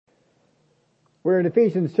We're in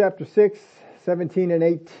Ephesians chapter 6, 17 and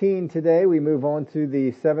 18 today. We move on to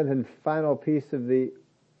the seventh and final piece of the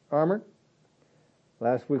armor.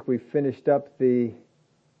 Last week we finished up the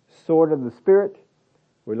sword of the Spirit.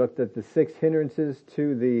 We looked at the 6 hindrances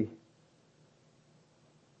I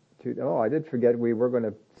did forget we were going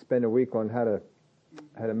to spend a week on how to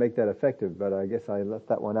make that effective, but I guess I left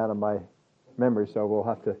that one out of my memory, so we'll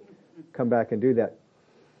have to come back and do that.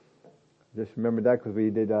 Just remember that because we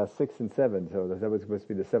did 6 and 7, so that was supposed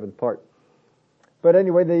to be the 7th part. But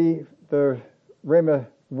anyway, the Rhema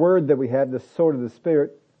word that we have, the sword of the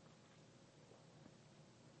Spirit,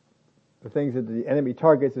 the things that the enemy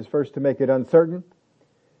targets is first to make it uncertain.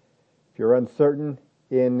 If you're uncertain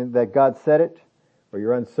in that God said it, or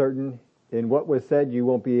you're uncertain in what was said, you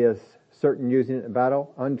won't be as certain using it in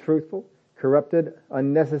battle. Untruthful, corrupted,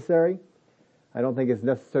 unnecessary. I don't think it's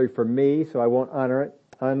necessary for me, so I won't honor it.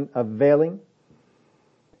 Unavailing,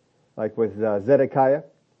 like with Zedekiah.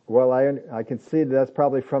 Well, I can see that that's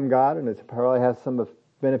probably from God, and it probably has some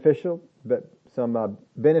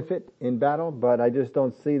benefit in battle, but I just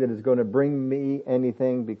don't see that it's going to bring me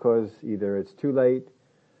anything because either it's too late,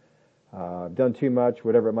 done too much,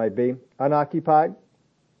 whatever it might be. Unoccupied,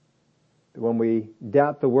 when we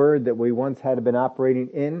doubt the word that we once had been operating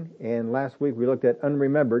in, and last week we looked at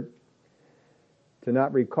unremembered, to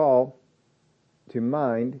not recall, to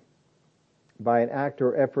mind by an act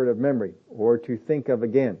or effort of memory, or to think of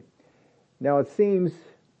again. Now it seems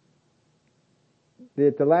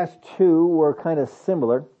that the last two were kind of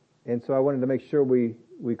similar, and so I wanted to make sure we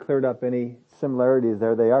cleared up any similarities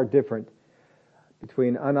there. They are different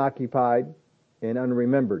between unoccupied and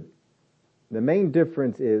unremembered. The main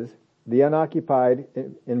difference is the unoccupied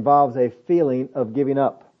involves a feeling of giving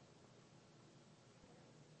up.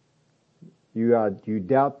 You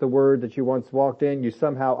doubt the word that you once walked in. You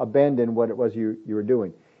somehow abandon what it was you were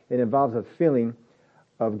doing. It involves a feeling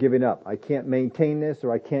of giving up. I can't maintain this,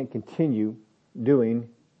 or I can't continue doing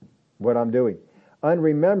what I'm doing.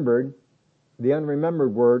 Unremembered, the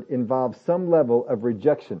unremembered word involves some level of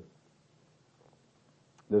rejection.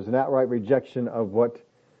 There's an outright rejection of what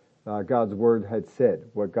God's word had said,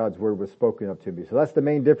 what God's word was spoken up to me. So that's the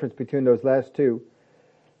main difference between those last two.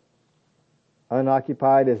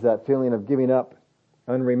 Unoccupied is that feeling of giving up.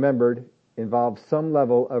 Unremembered involves some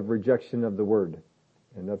level of rejection of the word.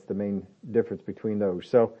 And that's the main difference between those.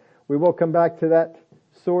 So we will come back to that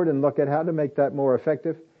sword and look at how to make that more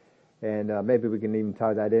effective. And maybe we can even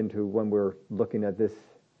tie that into when we're looking at this,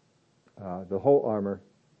 the whole armor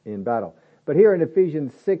in battle. But here in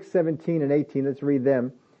Ephesians 6, 17 and 18, let's read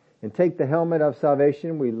them. And take the helmet of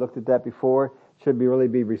salvation. We looked at that before. Should really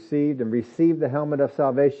be received, and receive the helmet of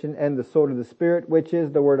salvation and the sword of the Spirit, which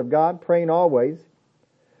is the word of God, praying always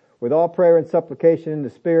with all prayer and supplication in the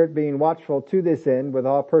Spirit, being watchful to this end with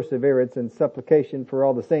all perseverance and supplication for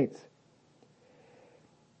all the saints.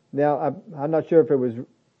 Now, I'm not sure if it was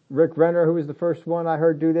Rick Renner who was the first one I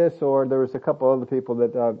heard do this, or there was a couple other people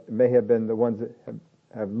that may have been the ones that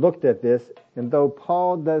have looked at this. And though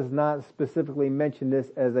Paul does not specifically mention this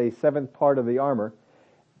as a 7th part of the armor,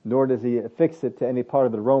 nor does he affix it to any part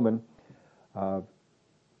of the Roman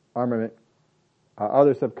armament.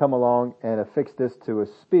 Others have come along and affixed this to a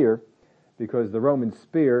spear, because the Roman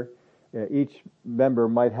spear, each member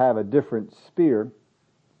might have a different spear,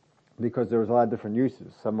 because there was a lot of different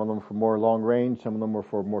uses. Some of them for more long range, some of them were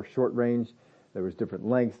for more short range. There was different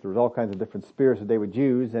lengths. There was all kinds of different spears that they would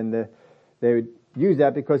use, and they would use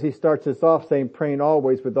that because he starts this off saying, praying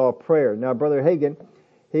always with all prayer. Now, Brother Hagin,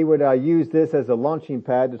 he would use this as a launching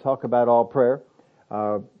pad to talk about all prayer.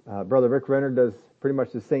 Brother Rick Renner does pretty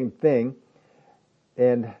much the same thing.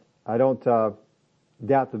 And I don't doubt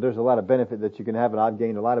that there's a lot of benefit that you can have, and I've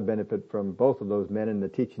gained a lot of benefit from both of those men and the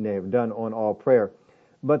teaching they have done on all prayer.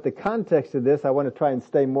 But the context of this, I want to try and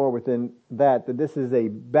stay more within that this is a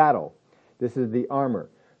battle. This is the armor.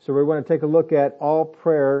 So we want to take a look at all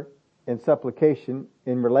prayer and supplication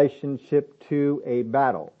in relationship to a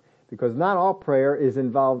battle. Because not all prayer is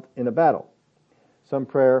involved in a battle. Some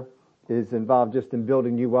prayer is involved just in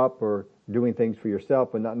building you up or doing things for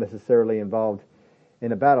yourself, but not necessarily involved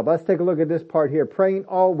in a battle. But let's take a look at this part here. Praying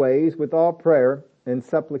always with all prayer and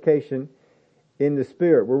supplication in the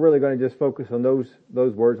Spirit. We're really going to just focus on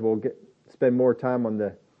those words. We'll spend more time on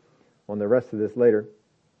the rest of this later.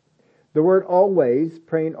 The word always,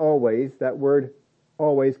 praying always, that word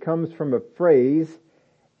always comes from a phrase,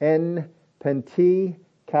 en penti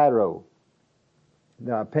karo.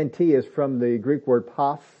 Now, penti is from the Greek word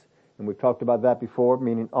pas, and we've talked about that before,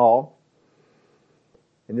 meaning all.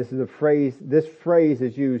 And this is a phrase. This phrase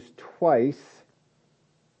is used twice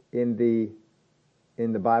in the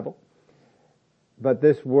Bible. But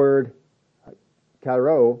this word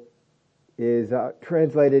karo, is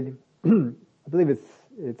translated, I believe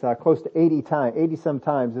it's close to 80 some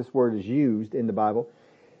times this word is used in the Bible.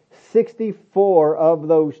 64 of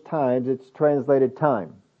those times it's translated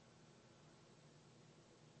time.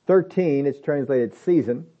 13 it's translated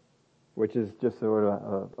season, which is just sort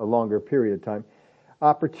of a longer period of time.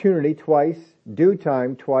 Opportunity twice, due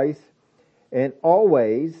time twice, and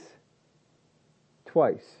always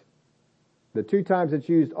twice. The 2 times it's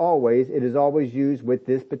used always, it is always used with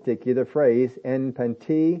this particular phrase, en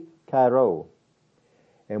penti karo.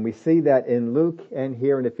 And we see that in Luke and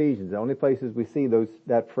here in Ephesians. The only places we see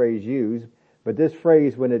that phrase used. But this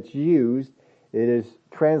phrase, when it's used, it is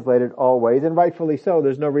translated always, and rightfully so.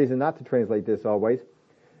 There's no reason not to translate this always,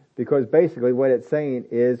 because basically what it's saying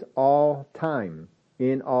is all time,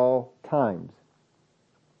 in all times.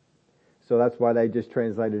 So that's why they just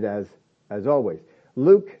translated as always.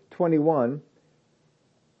 Luke 21,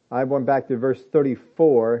 I went back to verse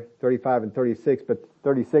 34, 35 and 36, but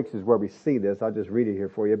 36 is where we see this. I'll just read it here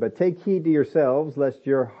for you. But take heed to yourselves, lest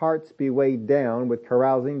your hearts be weighed down with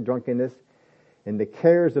carousing, drunkenness, and the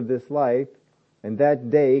cares of this life, and that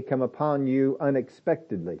day come upon you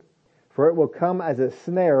unexpectedly. For it will come as a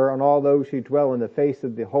snare on all those who dwell in the face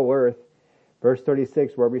of the whole earth. Verse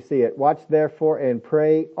 36, where we see it. Watch therefore and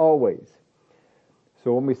pray always.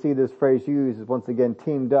 So when we see this phrase used, it's once again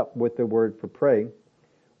teamed up with the word for pray.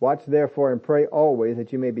 Watch therefore and pray always,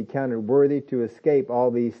 that you may be counted worthy to escape all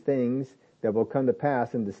these things that will come to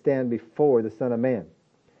pass, and to stand before the Son of Man.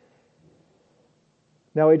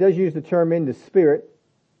 Now he does use the term in the Spirit,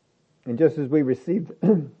 and just as we received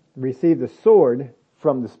the sword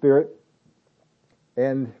from the Spirit,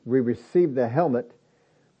 and we received the helmet,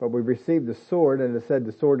 but we received the sword, and it said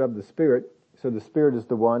the sword of the Spirit. So the Spirit is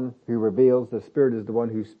the one who reveals, the Spirit is the one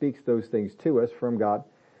who speaks those things to us from God.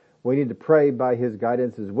 We need to pray by His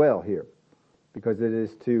guidance as well here, because it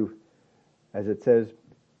is to, as it says,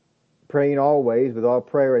 praying always with all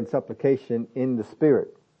prayer and supplication in the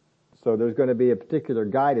Spirit. So there's going to be a particular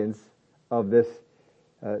guidance of this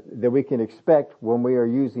that we can expect when we are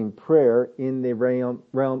using prayer in the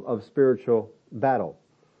realm of spiritual battle.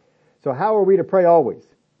 So how are we to pray always?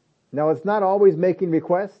 Now it's not always making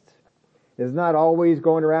requests. It's not always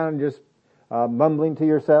going around and just mumbling to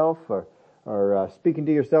yourself or speaking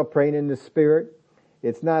to yourself, praying in the Spirit.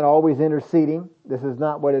 It's not always interceding. This is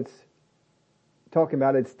not what it's talking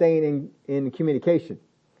about. It's staying in communication.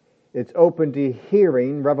 It's open to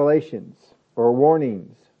hearing revelations or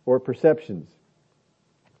warnings or perceptions.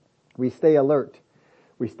 We stay alert.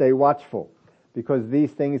 We stay watchful, because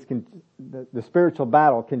these things the spiritual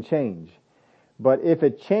battle can change. But if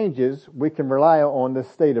it changes, we can rely on this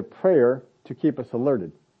state of prayer to keep us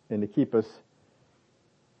alerted and to keep us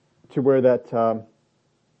to where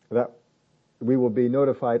that we will be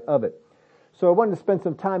notified of it. So I wanted to spend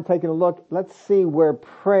some time taking a look. Let's see where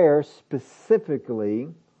prayer specifically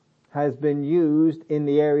has been used in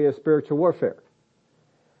the area of spiritual warfare.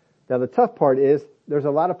 Now the tough part is there's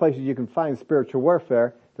a lot of places you can find spiritual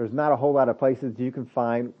warfare. There's not a whole lot of places you can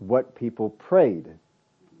find what people prayed.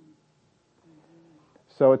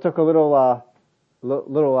 So it took a little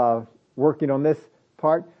working on this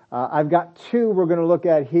part. I've got 2 we're going to look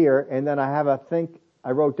at here, and then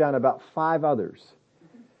I wrote down about 5 others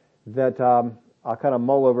that I'll kind of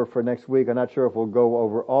mull over for next week. I'm not sure if we'll go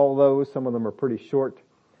over all those. Some of them are pretty short.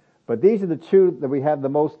 But these are the 2 that we have the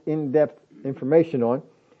most in-depth information on.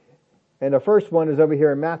 And the first one is over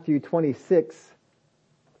here in Matthew 26.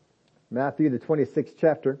 Matthew, the 26th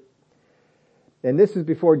chapter. And this is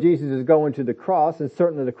before Jesus is going to the cross, and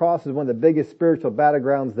certainly the cross is one of the biggest spiritual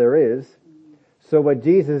battlegrounds there is. So what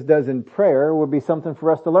Jesus does in prayer would be something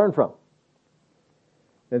for us to learn from.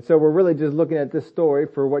 And so we're really just looking at this story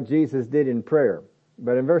for what Jesus did in prayer.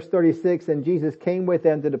 But in verse 36, and Jesus came with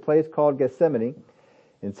them to the place called Gethsemane,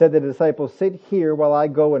 and said to the disciples, sit here while I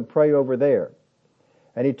go and pray over there.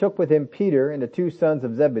 And he took with him Peter and the 2 sons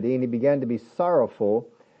of Zebedee, and he began to be sorrowful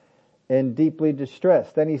and deeply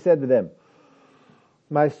distressed. Then he said to them,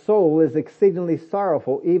 my soul is exceedingly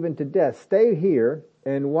sorrowful, even to death. Stay here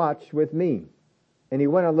and watch with me. And he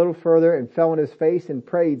went a little further and fell on his face and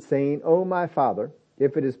prayed, saying, O my Father,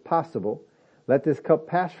 if it is possible, let this cup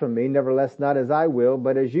pass from me, nevertheless not as I will,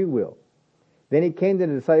 but as you will. Then he came to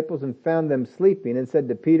the disciples and found them sleeping, and said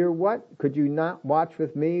to Peter, what? Could you not watch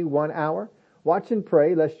with me 1 hour? Watch and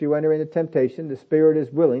pray, lest you enter into temptation. The spirit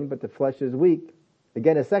is willing, but the flesh is weak.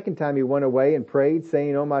 Again, a second time he went away and prayed,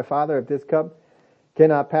 saying, O my Father, if this cup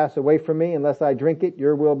cannot pass away from me unless I drink it,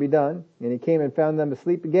 your will be done. And he came and found them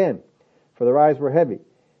asleep again, for their eyes were heavy.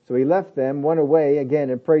 So he left them, went away again,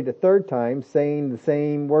 and prayed the 3rd time, saying the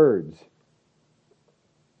same words.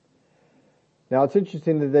 Now it's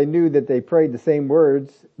interesting that they knew that they prayed the same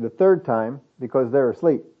words the third time because they're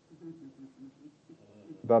asleep.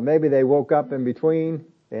 But maybe they woke up in between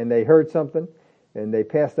and they heard something and they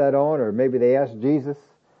passed that on, or maybe they asked Jesus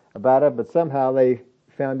about it, but somehow they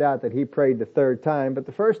found out that he prayed the third time. But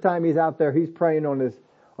the first time he's out there, he's praying on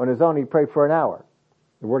his own. He prayed for an hour.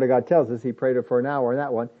 The Word of God tells us he prayed for an hour in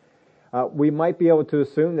that one. We might be able to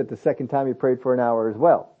assume that the second time he prayed for an hour as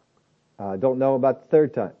well. Don't know about the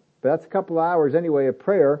third time. But that's a couple of hours anyway of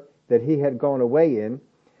prayer that he had gone away in.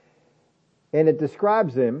 And it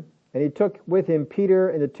describes him, and he took with him Peter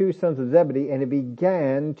and the two sons of Zebedee, and he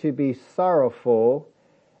began to be sorrowful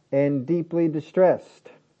and deeply distressed.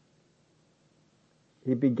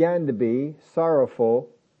 He began to be sorrowful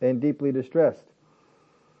and deeply distressed.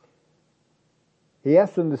 He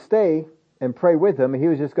asked them to stay and pray with him. He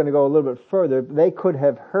was just going to go a little bit further. They could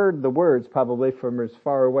have heard the words probably from as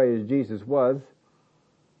far away as Jesus was,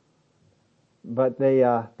 but they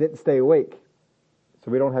didn't stay awake.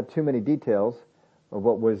 So we don't have too many details of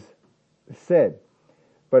what was said.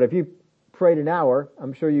 But if you prayed an hour,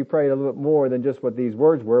 I'm sure you prayed a little bit more than just what these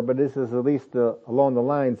words were, but this is at least along the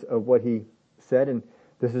lines of what he said, and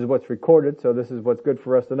this is what's recorded, so this is what's good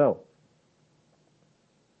for us to know.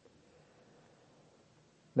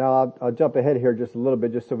 Now I'll jump ahead here just a little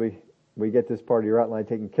bit just so we get this part of your outline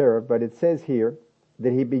taken care of, but it says here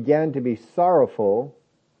that he began to be sorrowful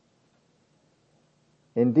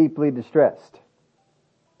and deeply distressed.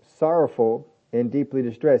 Sorrowful and deeply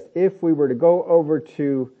distressed. If we were to go over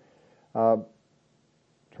to, trying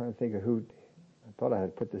to think of who, I thought I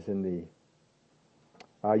had put this in the,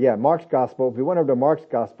 Mark's Gospel. If we went over to Mark's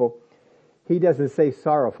Gospel, he doesn't say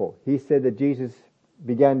sorrowful. He said that Jesus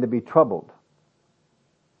began to be troubled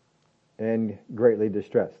and greatly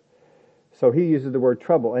distressed. So he uses the word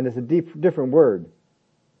trouble, and it's a different word.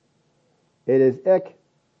 It is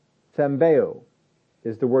ekthambeo,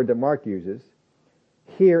 is the word that Mark uses.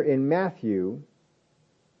 Here in Matthew,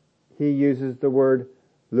 he uses the word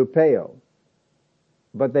lupeo.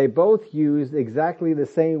 But they both use exactly the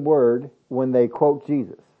same word when they quote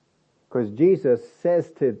Jesus. Because Jesus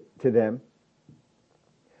says to them,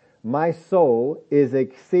 my soul is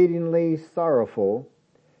exceedingly sorrowful.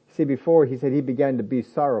 See, before he said he began to be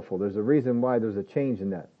sorrowful. There's a reason why there's a change in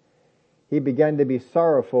that. He began to be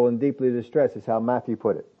sorrowful and deeply distressed is how Matthew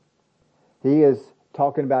put it. He is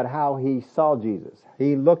talking about how he saw Jesus.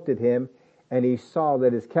 He looked at him and he saw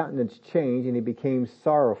that his countenance changed and he became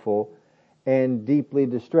sorrowful and deeply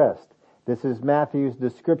distressed. This is Matthew's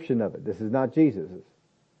description of it. This is not Jesus's.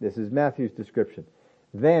 This is Matthew's description.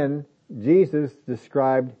 Then Jesus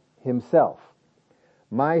described himself.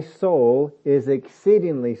 My soul is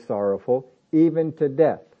exceedingly sorrowful, even to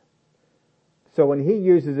death. So when he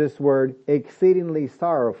uses this word, exceedingly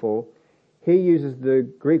sorrowful, he uses the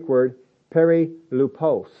Greek word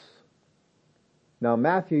perilupos. Now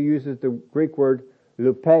Matthew uses the Greek word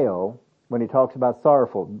lupeo when he talks about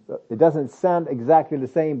sorrowful. It doesn't sound exactly the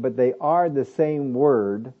same, but they are the same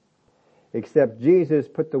word, except Jesus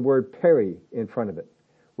put the word peri in front of it,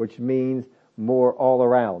 which means more all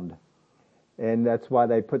around. And that's why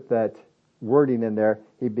they put that wording in there.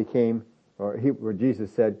 Where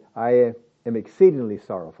Jesus said, I am exceedingly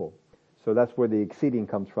sorrowful. So that's where the exceeding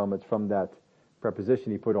comes from. It's from that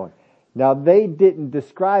preposition he put on. Now they didn't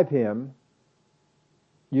describe him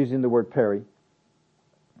using the word peri,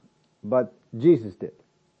 but Jesus did.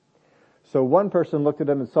 So one person looked at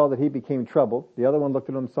him and saw that he became troubled. The other one looked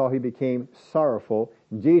at him and saw he became sorrowful.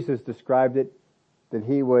 Jesus described it that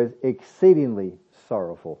he was exceedingly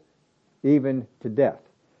sorrowful, even to death.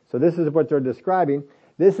 So this is what they're describing.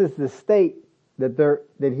 This is the state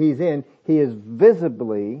that he's in. He is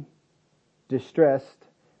visibly distressed,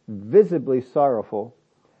 visibly sorrowful,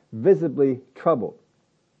 visibly troubled.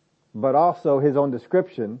 But also his own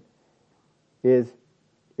description is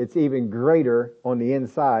it's even greater on the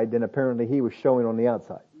inside than apparently he was showing on the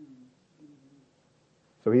outside.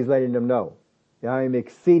 So he's letting them know, I am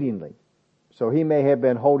exceedingly. So he may have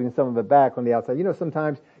been holding some of it back on the outside. You know,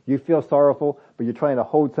 sometimes you feel sorrowful, but you're trying to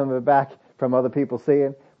hold some of it back from other people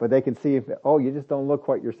seeing, but they can see, you just don't look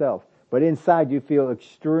quite yourself. But inside you feel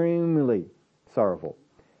extremely sorrowful.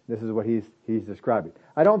 This is what he's describing.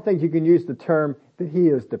 I don't think you can use the term that he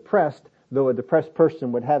is depressed, though a depressed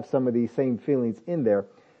person would have some of these same feelings in there,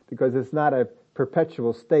 because it's not a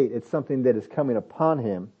perpetual state. It's something that is coming upon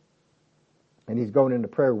him, and he's going into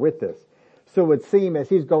prayer with this. So it would seem as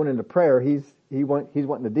he's going into prayer, he's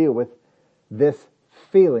wanting to deal with this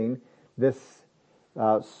feeling, this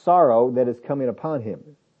sorrow that is coming upon him,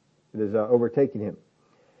 that is overtaking him.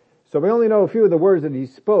 So we only know a few of the words that he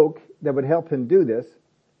spoke that would help him do this,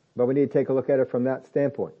 but we need to take a look at it from that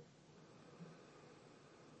standpoint.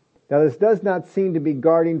 Now this does not seem to be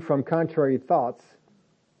guarding from contrary thoughts,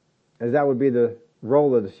 as that would be the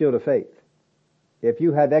role of the shield of faith. If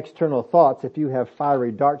you have external thoughts, if you have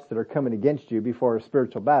fiery darts that are coming against you before a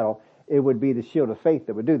spiritual battle, it would be the shield of faith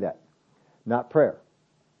that would do that, not prayer.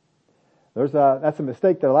 That's a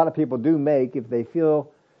mistake that a lot of people do make if they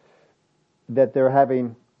feel that they're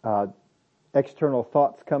having external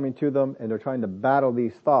thoughts coming to them and they're trying to battle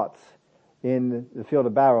these thoughts in the field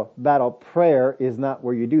of battle. Prayer is not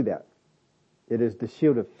where you do that. It is the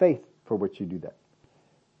shield of faith for which you do that.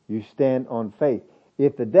 You stand on faith.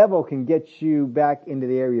 If the devil can get you back into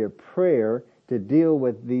the area of prayer to deal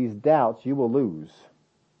with these doubts, you will lose.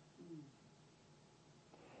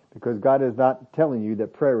 Because God is not telling you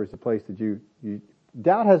that prayer is the place that you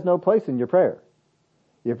doubt has no place in your prayer.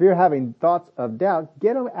 If you're having thoughts of doubt,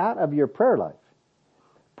 get them out of your prayer life.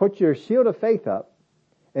 Put your shield of faith up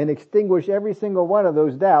and extinguish every single one of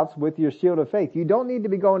those doubts with your shield of faith. You don't need to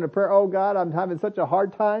be going to prayer, oh God, I'm having such a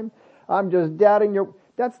hard time. I'm just doubting your...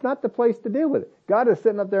 That's not the place to deal with it. God is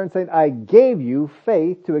sitting up there and saying, I gave you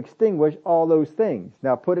faith to extinguish all those things.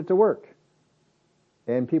 Now put it to work.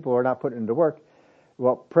 And people are not putting it to work.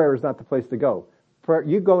 Well, prayer is not the place to go. Prayer,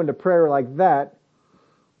 you go into prayer like that,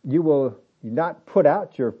 you will not put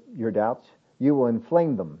out your doubts, you will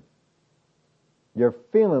inflame them. You're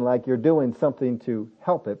feeling like you're doing something to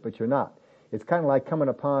help it, but you're not. It's kind of like coming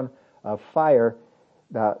upon a fire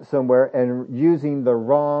somewhere and using the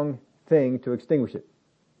wrong thing to extinguish it.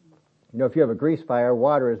 You know, if you have a grease fire,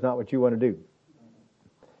 water is not what you want to do.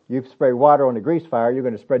 You spray water on a grease fire, you're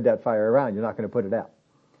going to spread that fire around. You're not going to put it out.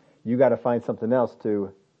 You got to find something else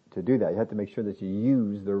to do that. You have to make sure that you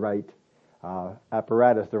use the right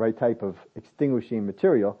apparatus, the right type of extinguishing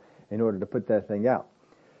material in order to put that thing out.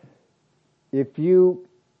 If you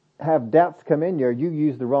have doubts come in there, you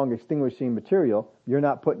use the wrong extinguishing material, you're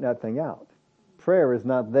not putting that thing out. Prayer is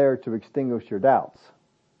not there to extinguish your doubts.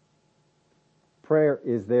 Prayer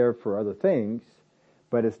is there for other things,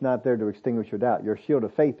 but it's not there to extinguish your doubt. Your shield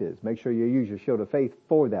of faith is. Make sure you use your shield of faith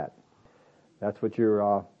for that. That's what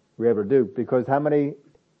you're able to do. Because how many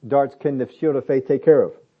darts can the shield of faith take care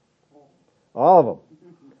of? All of them.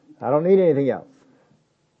 I don't need anything else.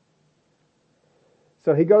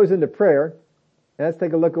 So he goes into prayer, and let's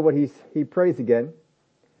take a look at what he prays again.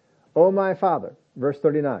 O my Father, verse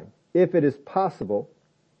 39, if it is possible,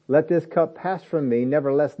 let this cup pass from me,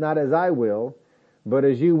 nevertheless not as I will, but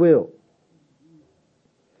as you will.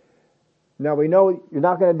 Now we know you're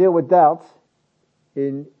not going to deal with doubts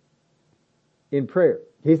in prayer.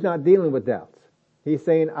 He's not dealing with doubts. He's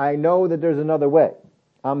saying, I know that there's another way.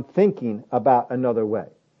 I'm thinking about another way.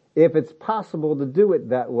 If it's possible to do it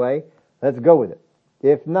that way, let's go with it.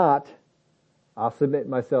 If not, I'll submit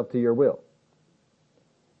myself to your will.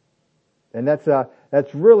 And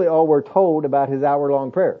that's really all we're told about his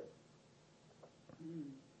hour-long prayer.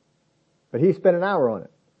 But he spent an hour on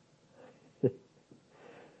it.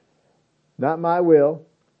 Not my will,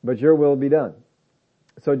 but your will be done.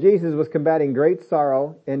 So Jesus was combating great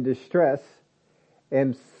sorrow and distress,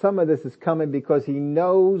 and some of this is coming because he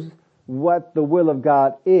knows what the will of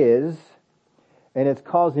God is, and it's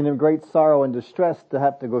causing him great sorrow and distress to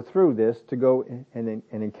have to go through this, to go and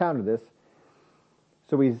encounter this.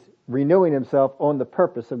 So he's renewing himself on the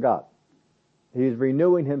purpose of God. He's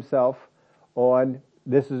renewing himself on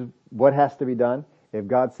this is what has to be done. If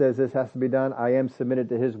God says this has to be done, I am submitted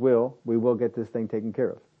to his will. We will get this thing taken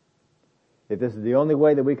care of. If this is the only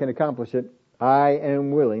way that we can accomplish it, I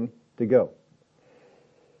am willing to go.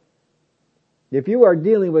 If you are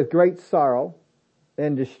dealing with great sorrow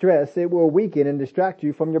and distress, it will weaken and distract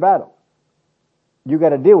you from your battle. You got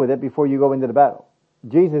to deal with it before you go into the battle.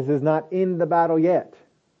 Jesus is not in the battle yet.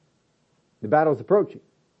 The battle is approaching.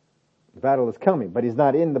 The battle is coming, but he's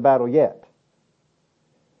not in the battle yet.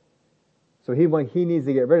 So he needs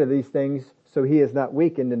to get rid of these things so he is not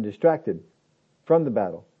weakened and distracted from the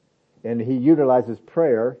battle. And he utilizes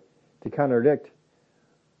prayer to contradict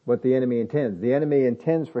what the enemy intends. The enemy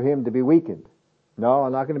intends for him to be weakened. No,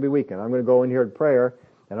 I'm not going to be weakened. I'm going to go in here in prayer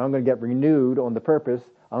and I'm going to get renewed on the purpose.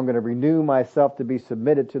 I'm going to renew myself to be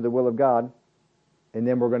submitted to the will of God. And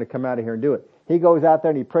then we're going to come out of here and do it. He goes out there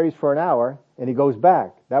and he prays for an hour and he goes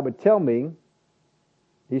back. That would tell me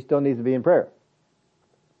he still needs to be in prayer.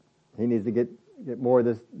 He needs to get more of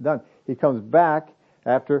this done. He comes back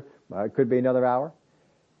after, it could be another hour,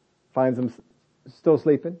 finds them still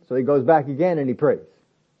sleeping, so he goes back again and he prays.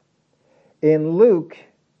 In Luke,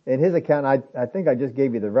 in his account, I think I just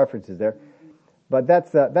gave you the references there, but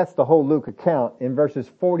that's the whole Luke account. In verses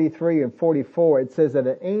 43 and 44, it says that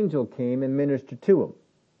an angel came and ministered to him.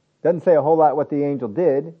 Doesn't say a whole lot what the angel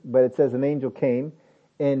did, but it says an angel came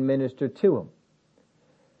and ministered to him.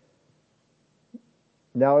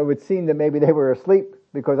 Now it would seem that maybe they were asleep,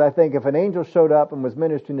 because I think if an angel showed up and was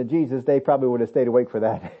ministering to Jesus, they probably would have stayed awake for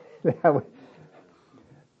that.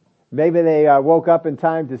 Maybe they woke up in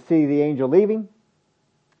time to see the angel leaving.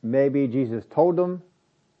 Maybe Jesus told them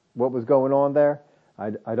what was going on there.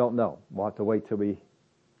 I don't know. We'll have to wait till we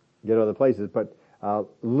get other places. But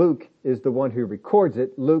Luke is the one who records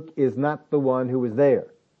it. Luke is not the one who was there.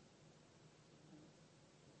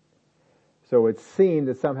 So it seemed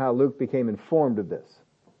that somehow Luke became informed of this.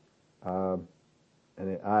 And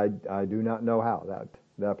I do not know how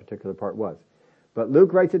that particular part was. But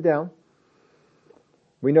Luke writes it down.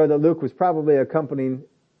 We know that Luke was probably accompanying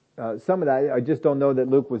some of that. I just don't know that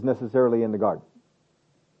Luke was necessarily in the garden.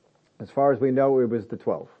 As far as we know, it was the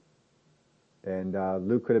 12. And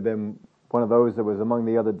Luke could have been one of those that was among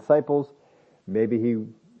the other disciples. Maybe he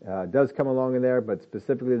does come along in there, but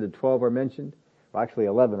specifically the 12 are mentioned. Well, actually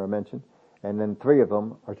 11 are mentioned. And then 3 of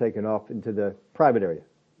them are taken off into the private area.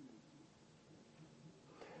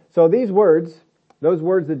 So these words, those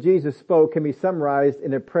words that Jesus spoke, can be summarized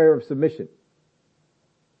in a prayer of submission.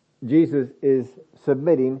 Jesus is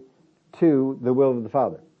submitting to the will of the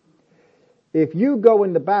Father. If you go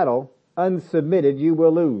into battle unsubmitted, you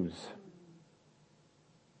will lose.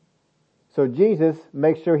 So Jesus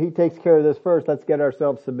makes sure he takes care of this first. Let's get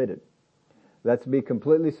ourselves submitted. Let's be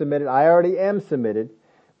completely submitted. I already am submitted,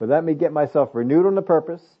 but let me get myself renewed on the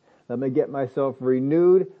purpose. Let me get myself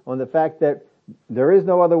renewed on the fact that there is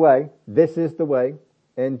no other way. This is the way,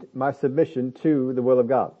 and my submission to the will of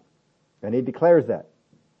God. And he declares that.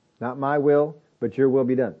 Not my will, but your will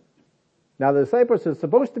be done. Now the disciples are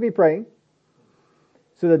supposed to be praying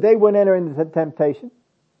so that they wouldn't enter into temptation,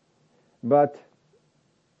 but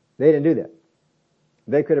they didn't do that.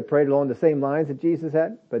 They could have prayed along the same lines that Jesus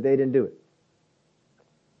had, but they didn't do it.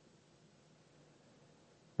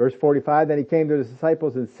 Verse 45, then he came to his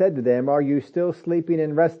disciples and said to them, are you still sleeping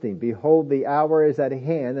and resting? Behold, the hour is at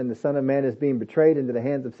hand, and the Son of Man is being betrayed into the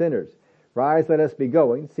hands of sinners. Rise, let us be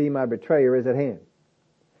going. See, my betrayer is at hand.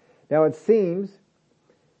 Now it seems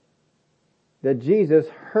that Jesus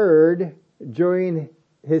heard during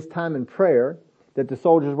his time in prayer that the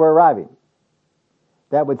soldiers were arriving.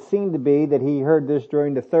 That would seem to be that he heard this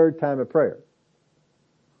during the 3rd time of prayer.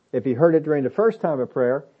 If he heard it during the 1st time of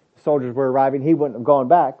prayer, the soldiers were arriving, he wouldn't have gone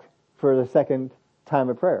back for the 2nd time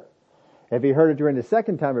of prayer. If he heard it during the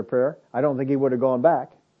 2nd time of prayer, I don't think he would have gone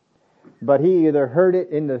back. But he either heard it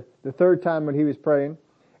in the 3rd time when he was praying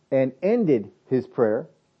and ended his prayer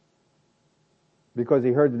because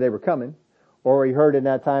he heard that they were coming, or he heard in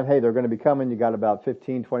that time, hey, they're going to be coming, you got about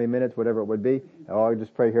 15, 20 minutes, whatever it would be. Oh, I'll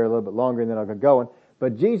just pray here a little bit longer and then I'll get going.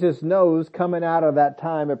 But Jesus knows coming out of that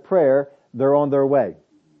time of prayer, they're on their way.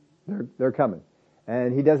 They're coming.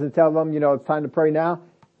 And he doesn't tell them, it's time to pray now.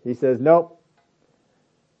 He says, nope.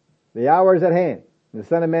 The hour is at hand. The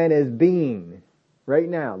Son of Man is being, right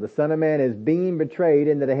now, the Son of Man is being betrayed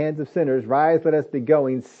into the hands of sinners. Rise, let us be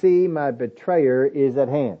going. See, my betrayer is at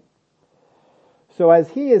hand. So as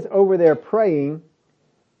he is over there praying,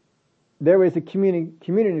 there is a community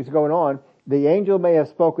that's going on. The angel may have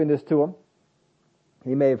spoken this to him.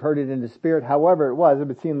 He may have heard it in the spirit. However it was, it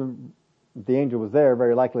would seem the angel was there.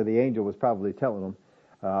 Very likely the angel was probably telling him,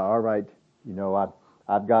 all right,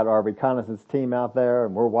 I've got our reconnaissance team out there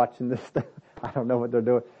and we're watching this stuff. I don't know what they're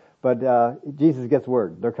doing. But Jesus gets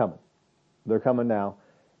word. They're coming. They're coming now.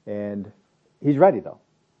 And he's ready though.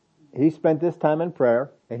 He spent this time in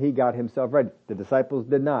prayer and he got himself ready. The disciples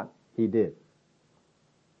did not. He did.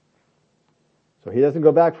 So he doesn't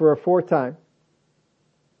go back for a 4th time.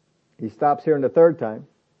 He stops here in the 3rd time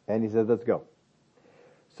and he says, let's go.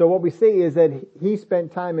 So what we see is that he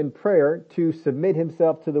spent time in prayer to submit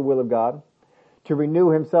himself to the will of God, to renew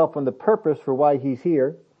himself on the purpose for why he's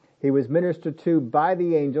here. He was ministered to by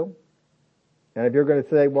the angel. And if you're going to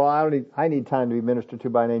say, well, I need time to be ministered to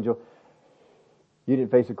by an angel, you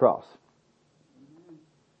didn't face a cross.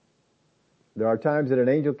 There are times that an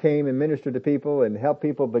angel came and ministered to people and helped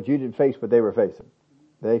people, but you didn't face what they were facing.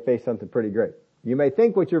 They faced something pretty great. You may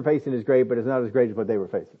think what you're facing is great, but it's not as great as what they were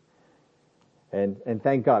facing. And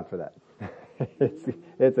thank God for that.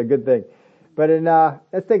 It's a good thing. But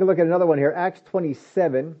let's take a look at another one here. Acts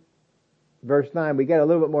 27, verse 9. We get a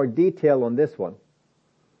little bit more detail on this one.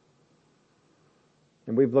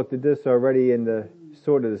 And we've looked at this already in the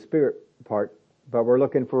sort of the spirit part, but we're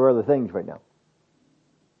looking for other things right now.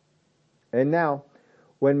 And now,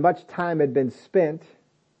 when much time had been spent,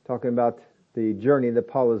 talking about the journey that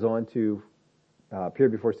Paul is on to appear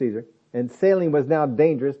before Caesar, and sailing was now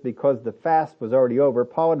dangerous because the fast was already over,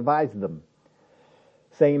 Paul advised them,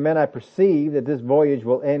 saying, men, I perceive that this voyage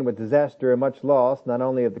will end with disaster and much loss, not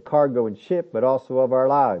only of the cargo and ship, but also of our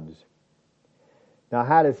lives. Now,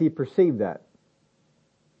 how does he perceive that?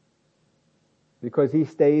 Because he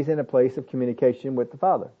stays in a place of communication with the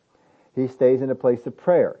Father. He stays in a place of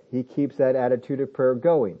prayer. He keeps that attitude of prayer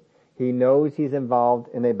going. He knows he's involved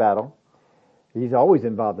in a battle. He's always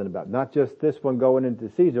involved in a battle. Not just this one going into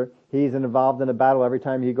Caesar. He's involved in a battle every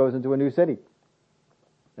time he goes into a new city.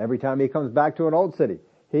 Every time he comes back to an old city.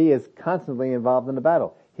 He is constantly involved in a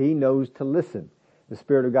battle. He knows to listen. The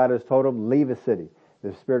Spirit of God has told him, leave a city.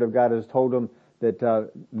 The Spirit of God has told him that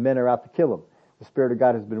men are out to kill him. The Spirit of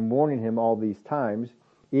God has been warning him all these times.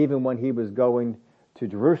 Even when he was going to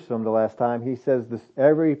Jerusalem the last time, he says,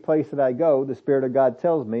 every place that I go, the Spirit of God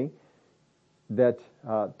tells me that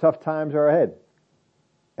tough times are ahead.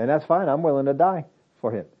 And that's fine. I'm willing to die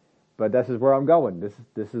for him. But this is where I'm going.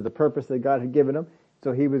 This is the purpose that God had given him.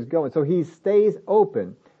 So he was going. So he stays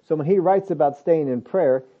open. So when he writes about staying in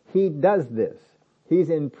prayer, he does this. He's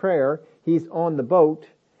in prayer. He's on the boat.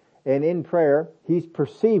 And in prayer, he's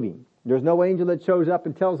perceiving. There's no angel that shows up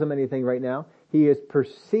and tells him anything right now. He is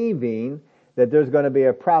perceiving that there's going to be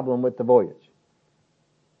a problem with the voyage.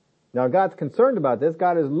 Now God's concerned about this.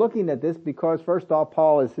 God is looking at this because first off,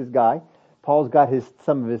 Paul is his guy. Paul's got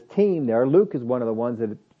some of his team there. Luke is one of the ones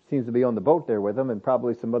that seems to be on the boat there with him, and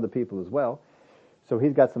probably some other people as well. So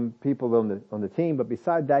he's got some people on the team, but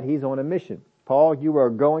beside that, he's on a mission. Paul, you are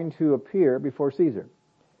going to appear before Caesar.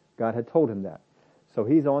 God had told him that. So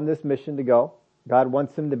he's on this mission to go. God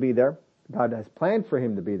wants him to be there. God has planned for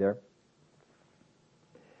him to be there.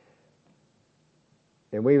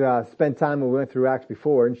 And we've spent time when we went through Acts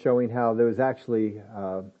before and showing how there was actually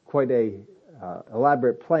quite a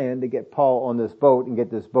elaborate plan to get Paul on this boat and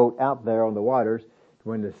get this boat out there on the waters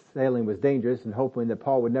when the sailing was dangerous and hoping that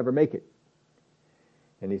Paul would never make it.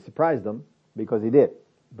 And he surprised them because he did.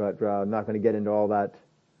 But I'm not going to get into all that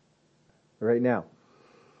right now.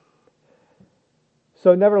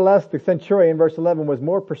 So nevertheless, the centurion, verse 11, was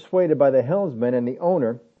more persuaded by the helmsman and the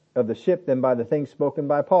owner of the ship than by the things spoken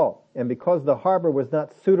by Paul. And because the harbor was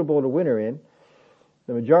not suitable to winter in,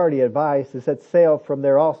 the majority advised to set sail from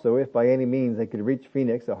there also, if by any means they could reach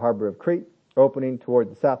Phoenix, a harbor of Crete, opening toward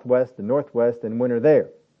the southwest and northwest, and winter there.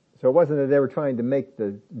 So it wasn't that they were trying to make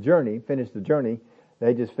the journey, finish the journey.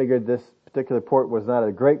 They just figured this particular port was not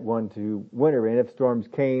a great one to winter in. If storms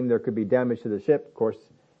came, there could be damage to the ship. Of course,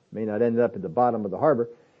 it may not end up at the bottom of the harbor,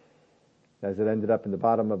 as it ended up in the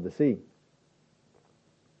bottom of the sea.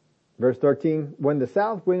 Verse 13, when the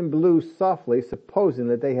south wind blew softly, supposing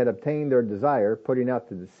that they had obtained their desire, putting out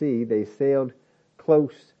to the sea, they sailed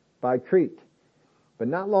close by Crete. But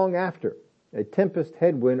not long after, a tempest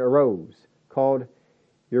headwind arose, called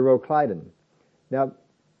Euroclydon. Now,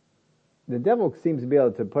 the devil seems to be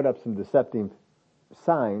able to put up some deceptive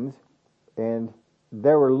signs, and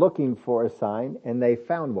they were looking for a sign, and they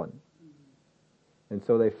found one. And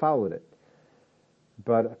so they followed it.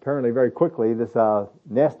 But apparently very quickly, this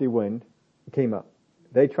nasty wind came up.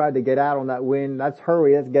 They tried to get out on that wind. Let's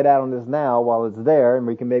hurry, let's get out on this now while it's there, and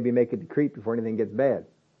we can maybe make it to Crete before anything gets bad.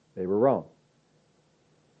 They were wrong.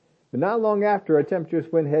 But not long after, a tempestuous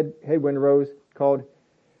headwind rose, called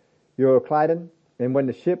Euroclydon, and when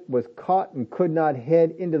the ship was caught and could not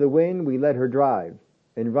head into the wind, we let her drive.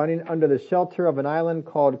 And running under the shelter of an island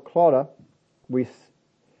called Clauda, we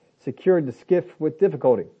secured the skiff with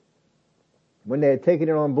difficulty. When they had taken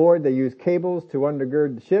it on board, they used cables to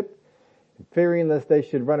undergird the ship, and fearing lest they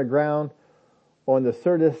should run aground on the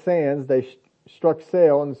Syrtis sands, they struck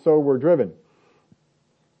sail and so were driven.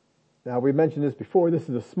 Now, we mentioned this before. This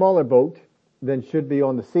is a smaller boat than should be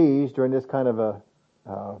on the seas during this kind of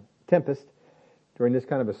a tempest, during this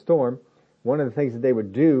kind of a storm. One of the things that they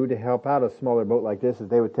would do to help out a smaller boat like this is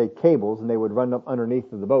they would take cables and they would run them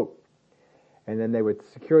underneath of the boat. And then they would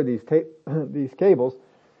secure these cables.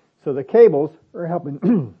 So the cables are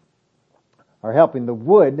helping the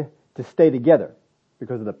wood to stay together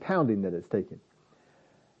because of the pounding that it's taking.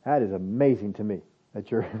 That is amazing to me that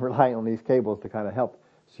you're relying on these cables to kind of help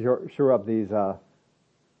shore up this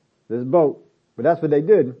boat. But that's what they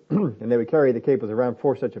did, and they would carry the cables around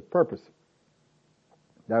for such a purpose.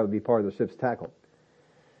 That would be part of the ship's tackle.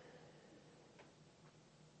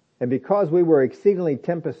 And because we were exceedingly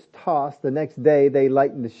tempest-tossed, the next day they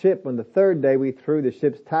lightened the ship. On the third day we threw the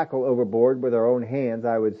ship's tackle overboard with our own hands.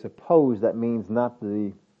 I would suppose that means not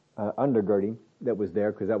the undergirding that was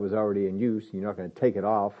there, because that was already in use. You're not going to take it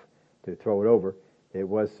off to throw it over. It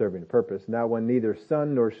was serving a purpose. Now when neither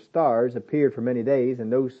sun nor stars appeared for many days, and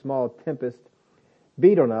no small tempest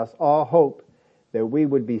beat on us, all hope that we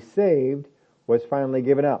would be saved was finally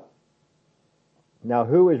given up. Now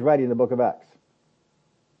who is writing the book of Acts?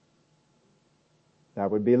 That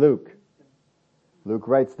would be Luke. Luke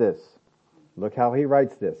writes this. Look how he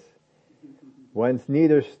writes this. whence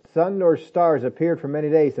neither sun nor stars appeared for many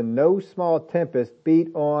days, and no small tempest beat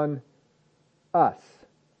on us.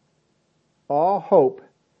 All hope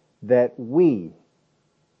that we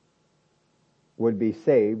would be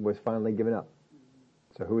saved was finally given up.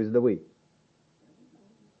 So who is the we?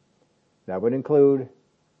 That would include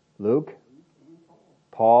Luke,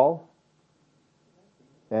 Paul,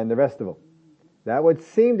 and the rest of them. That would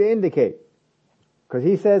seem to indicate, because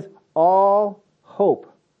he says all hope.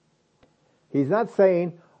 He's not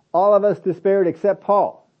saying all of us despaired except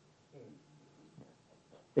Paul.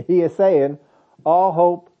 He is saying all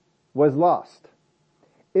hope was lost.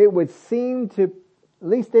 It would seem to at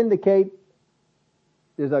least indicate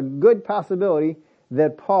there's a good possibility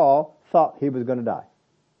that Paul thought he was going to die.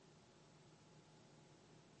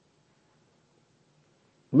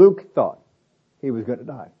 Luke thought he was going to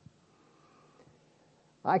die.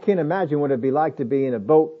 I can't imagine what it'd be like to be in a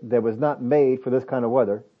boat that was not made for this kind of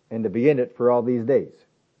weather and to be in it for all these days.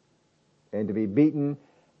 And to be beaten,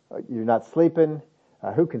 you're not sleeping.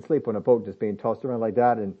 Who can sleep on a boat just being tossed around like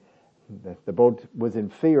that? And the boat was in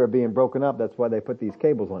fear of being broken up. That's why they put these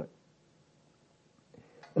cables on it.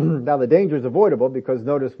 Now the danger is avoidable because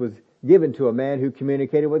notice was given to a man who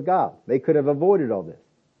communicated with God. They could have avoided all this.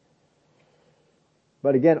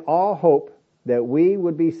 But again, all hope that we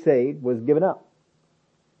would be saved was given up.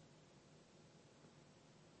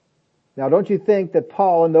 Now don't you think that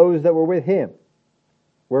Paul and those that were with him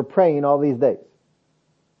were praying all these days?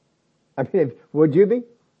 I mean, would you be?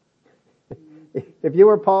 If you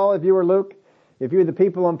were Paul, if you were Luke, if you were the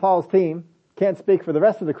people on Paul's team, can't speak for the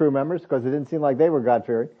rest of the crew members because it didn't seem like they were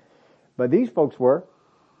God-fearing, but these folks were,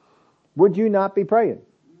 would you not be praying?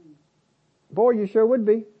 Boy, you sure would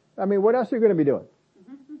be. I mean, what else are you going to be doing?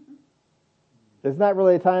 It's not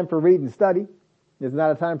really a time for read and study. It's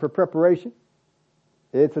not a time for preparation.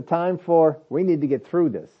 It's a time for, we need to get through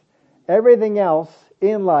this. Everything else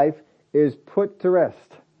in life is put to rest.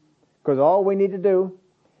 Because all we need to do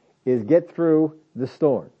is get through the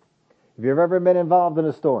storm. If you've ever been involved in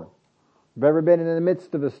a storm, if you've ever been in the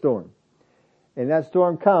midst of a storm, and that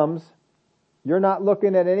storm comes, you're not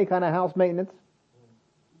looking at any kind of house maintenance.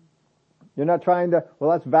 You're not trying to, well,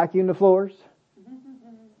 let's vacuum the floors.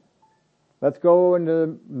 Let's go into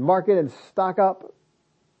the market and stock up.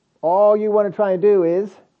 All you want to try and do is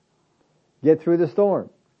get through the storm.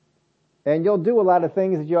 And you'll do a lot of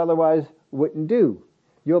things that you otherwise wouldn't do.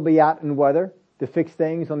 You'll be out in weather to fix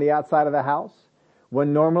things on the outside of the house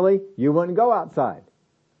when normally you wouldn't go outside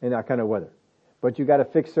in that kind of weather. But you got to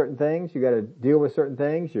fix certain things. You got to deal with certain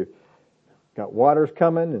things. You got waters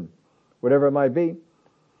coming and whatever it might be.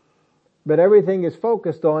 But everything is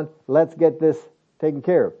focused on let's get this taken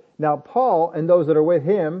care of. Now Paul and those that are with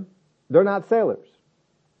him, they're not sailors.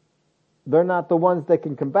 They're not the ones that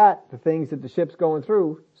can combat the things that the ship's going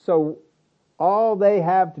through. So all they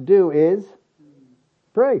have to do is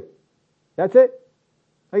pray. That's it.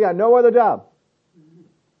 They got no other job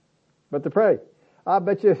but to pray. I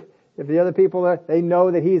bet you if the other people, they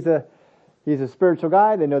know that he's a spiritual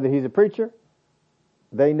guy, they know that he's a preacher,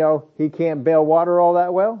 they know he can't bail water all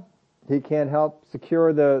that well, he can't help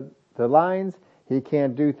secure the lines, he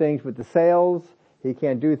can't do things with the sails, he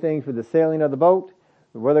can't do things with the sailing of the boat.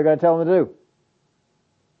 What are they going to tell him to do?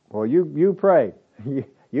 Well, you pray.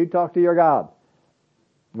 You talk to your God.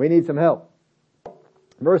 We need some help.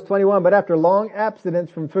 Verse 21, but after long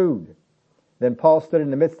abstinence from food, then Paul stood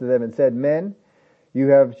in the midst of them and said, men,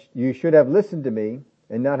 you should have listened to me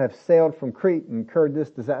and not have sailed from Crete and incurred this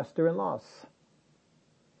disaster and loss.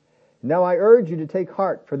 Now I urge you to take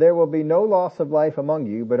heart, for there will be no loss of life among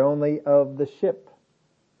you, but only of the ship.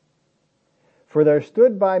 For there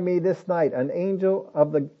stood by me this night an angel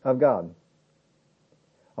of the God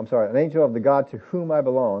to whom I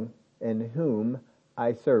belong and whom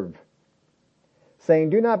I serve, saying,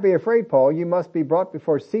 do not be afraid, Paul, you must be brought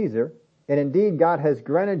before Caesar, and indeed God has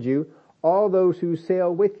granted you all those who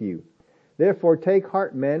sail with you. Therefore take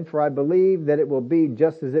heart, men, for I believe that it will be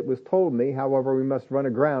just as it was told me, however we must run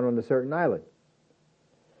aground on a certain island.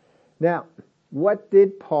 Now, what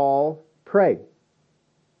did Paul pray?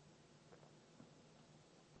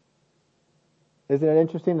 Isn't it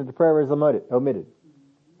interesting that the prayer is omitted?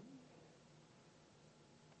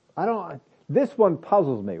 This one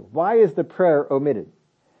puzzles me. Why is the prayer omitted?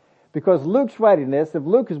 Because Luke's writing this, if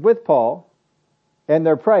Luke is with Paul and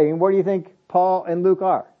they're praying, where do you think Paul and Luke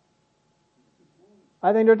are?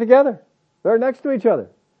 I think they're together. They're next to each other.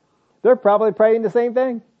 They're probably praying the same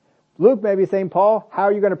thing. Luke may be saying, Paul, how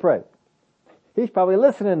are you going to pray? He's probably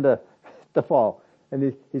listening to Paul.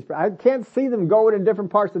 And I can't see them going in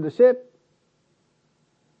different parts of the ship.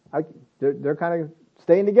 They're kind of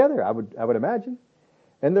staying together, I would imagine.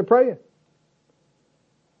 And they're praying.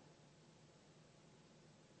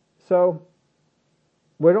 So,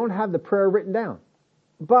 we don't have the prayer written down.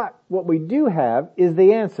 But what we do have is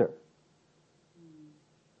the answer.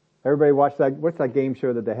 Everybody watch that, what's that game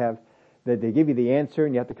show that they have, that they give you the answer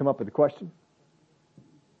and you have to come up with a question?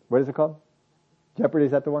 What is it called? Jeopardy,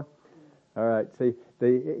 is that the one? Alright, see,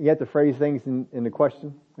 you have to phrase things in the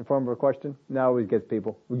question, in form of a question. That always gets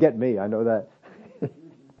people. It get me, I know that.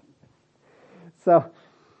 So,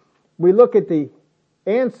 we look at the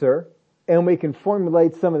answer and we can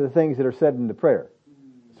formulate some of the things that are said in the prayer.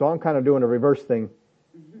 So I'm kind of doing a reverse thing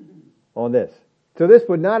on this. So this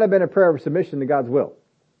would not have been a prayer of submission to God's will,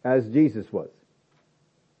 as Jesus was.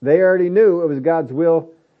 They already knew it was God's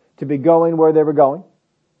will to be going where they were going.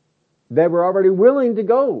 They were already willing to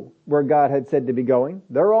go where God had said to be going.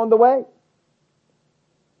 They're on the way.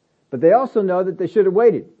 But they also know that they should have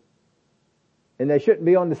waited. And they shouldn't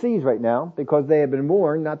be on the seas right now because they have been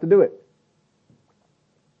warned not to do it.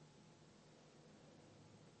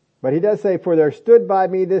 But he does say, for there stood by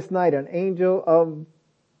me this night an angel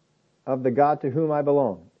of the God to whom I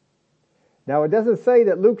belong. Now it doesn't say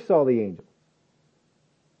that Luke saw the angel.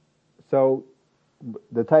 So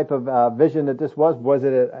the type of vision that this was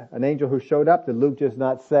it an angel who showed up? Did Luke just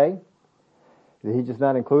not say? Did he just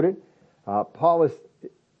not include it?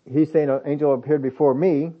 He's saying an angel appeared before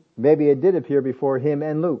me. Maybe it did appear before him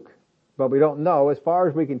and Luke. But we don't know. As far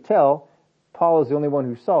as we can tell, Paul is the only one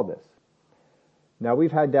who saw this. Now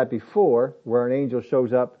we've had that before, where an angel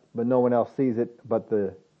shows up, but no one else sees it but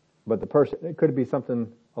the person. It could be something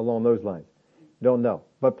along those lines. Don't know.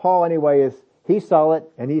 But Paul anyway he saw it,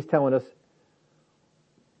 and he's telling us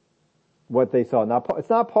what they saw. Now it's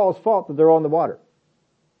not Paul's fault that they're on the water.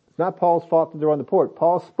 It's not Paul's fault that they're on the port.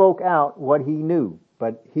 Paul spoke out what he knew,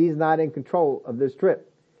 but he's not in control of this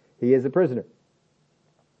trip. He is a prisoner.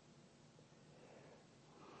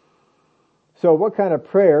 So what kind of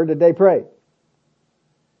prayer did they pray?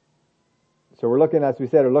 So we're looking, as we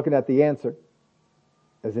said, at the answer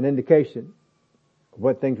as an indication of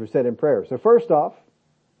what things were said in prayer. So first off,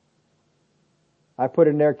 I put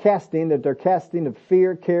in there that they're casting of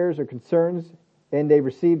fear, cares, or concerns, and they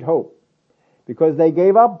received hope. Because they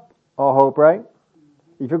gave up all hope, right?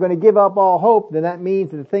 If you're going to give up all hope, then that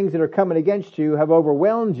means that the things that are coming against you have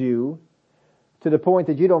overwhelmed you to the point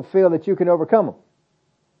that you don't feel that you can overcome them.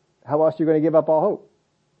 How else are you going to give up all hope?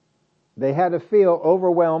 They had to feel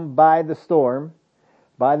overwhelmed by the storm,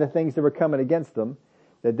 by the things that were coming against them,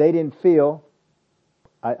 that they didn't feel,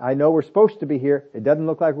 I know we're supposed to be here, it doesn't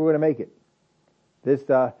look like we're going to make it.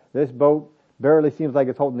 This boat barely seems like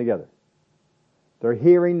it's holding together. They're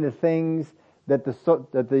hearing the things that the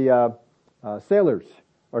sailors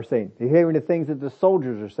are saying. They're hearing the things that the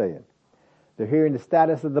soldiers are saying. They're hearing the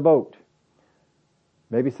status of the boat.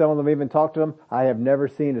 Maybe some of them even talk to them. I have never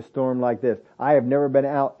seen a storm like this. I have never been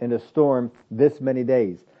out in a storm this many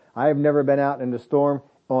days. I have never been out in a storm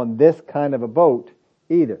on this kind of a boat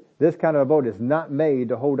either. This kind of a boat is not made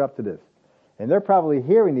to hold up to this. And they're probably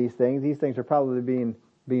hearing these things. These things are probably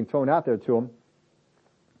being thrown out there to them.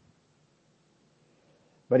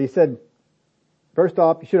 But he said, first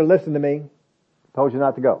off, you should have listened to me. I told you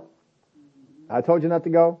not to go. I told you not to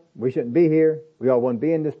go. We shouldn't be here. We all wouldn't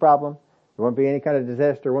be in this problem. There wouldn't be any kind of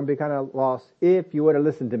disaster. There wouldn't be any kind of loss if you would have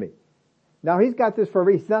listened to me. Now he's got this for a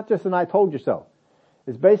reason. It's not just an I told you so.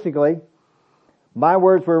 It's basically, my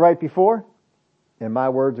words were right before, and my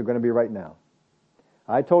words are going to be right now.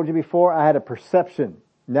 I told you before I had a perception.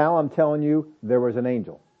 Now I'm telling you there was an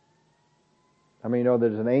angel. I mean, you know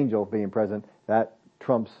there's an angel being present. That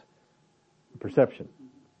trumps perception.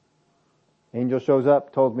 Angel shows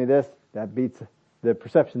up, told me this. That beats the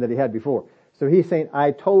perception that he had before. So he's saying,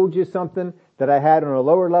 I told you something that I had on a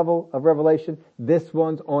lower level of revelation. This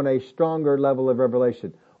one's on a stronger level of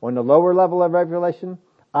revelation. On the lower level of revelation,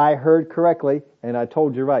 I heard correctly and I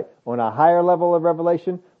told you right. On a higher level of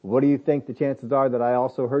revelation, what do you think the chances are that I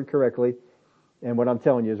also heard correctly and what I'm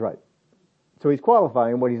telling you is right? So he's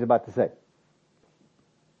qualifying what he's about to say.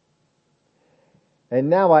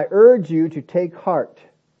 And now I urge you to take heart.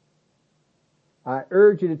 I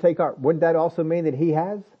urge you to take heart. Wouldn't that also mean that he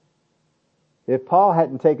has? If Paul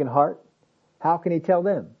hadn't taken heart, how can he tell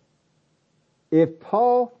them? If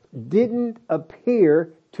Paul didn't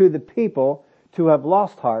appear to the people to have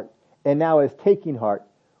lost heart and now is taking heart,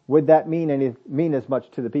 would that mean as much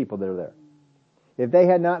to the people that are there? If they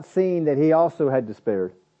had not seen that he also had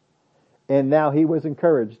despaired and now he was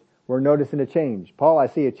encouraged, we're noticing a change. Paul, I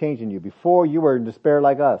see a change in you. Before you were in despair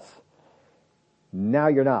like us. Now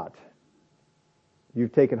you're not.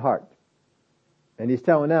 You've taken heart. And he's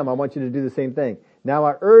telling them, I want you to do the same thing. Now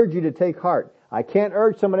I urge you to take heart. I can't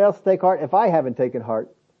urge someone else to take heart if I haven't taken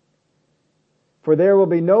heart. For there will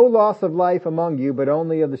be no loss of life among you, but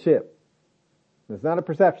only of the ship. It's not a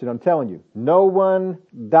perception, I'm telling you. No one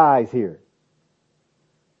dies here.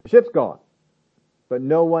 The ship's gone, but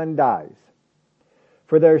no one dies.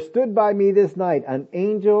 For there stood by me this night an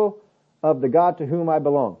angel of the God to whom I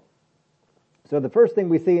belong. So the first thing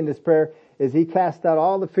we see in this prayer is he cast out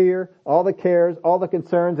all the fear, all the cares, all the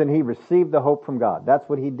concerns, and he received the hope from God. That's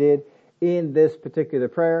what he did in this particular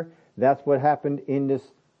prayer. That's what happened in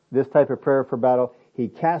this type of prayer for battle. He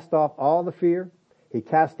cast off all the fear. He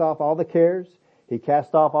cast off all the cares. He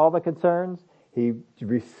cast off all the concerns. He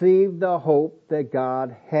received the hope that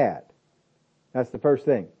God had. That's the first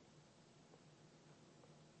thing.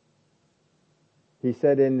 He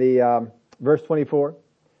said in the verse 24,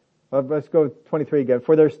 let's go 23 again.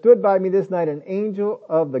 For there stood by me this night an angel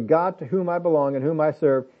of the God to whom I belong and whom I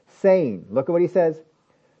serve, saying, look at what he says,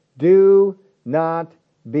 do not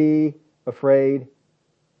be afraid,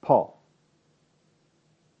 Paul.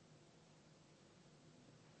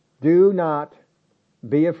 Do not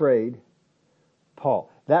be afraid,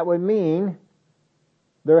 Paul. That would mean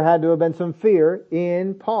there had to have been some fear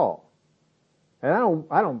in Paul. And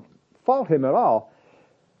I don't fault him at all.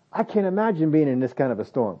 I can't imagine being in this kind of a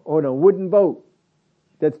storm, or in a wooden boat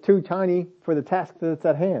that's too tiny for the task that's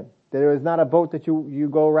at hand. There is not a boat that you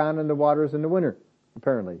go around in the waters in the winter,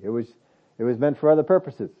 apparently. It was meant for other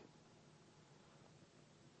purposes.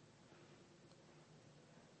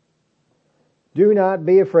 Do not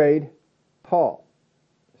be afraid, Paul.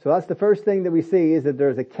 So that's the first thing that we see, is that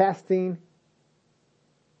there's a casting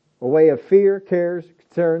away of fear, cares,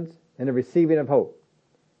 concerns, and a receiving of hope.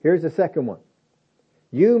 Here's the second one.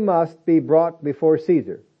 You must be brought before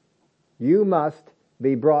Caesar. You must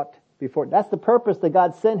be brought before. That's the purpose that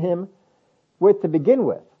God sent him with to begin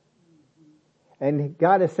with. And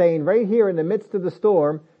God is saying right here in the midst of the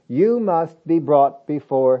storm, you must be brought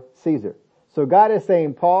before Caesar. So God is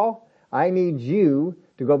saying, Paul, I need you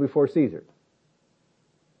to go before Caesar.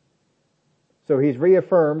 So he's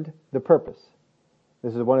reaffirmed the purpose.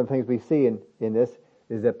 This is one of the things we see in this,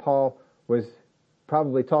 is that Paul was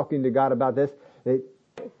probably talking to God about this.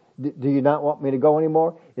 Do you not want me to go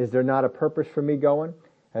anymore? Is there not a purpose for me going?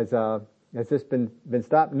 Has this been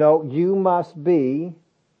stopped? No, you must be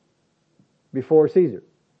before Caesar.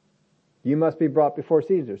 You must be brought before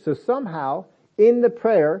Caesar. So somehow, in the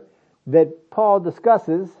prayer that Paul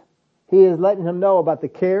discusses, he is letting him know about the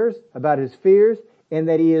cares, about his fears, and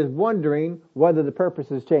that he is wondering whether the purpose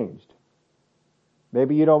has changed.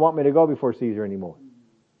 Maybe you don't want me to go before Caesar anymore.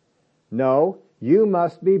 No, you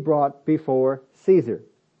must be brought before Caesar.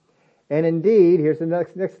 And indeed, here's the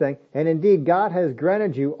next thing, and indeed God has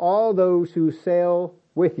granted you all those who sail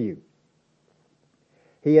with you.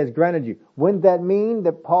 He has granted you. Wouldn't that mean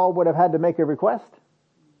that Paul would have had to make a request?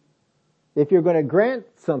 If you're going to grant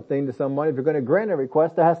something to someone, if you're going to grant a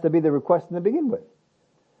request, there has to be the request to begin with.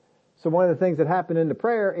 So one of the things that happened in the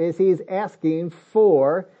prayer is he's asking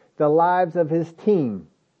for the lives of his team.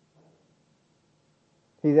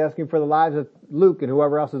 He's asking for the lives of Luke and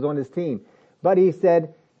whoever else is on his team. But he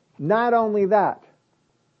said, not only that,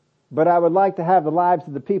 but I would like to have the lives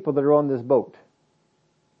of the people that are on this boat.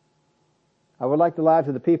 I would like the lives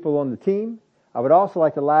of the people on the team. I would also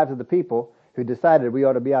like the lives of the people who decided we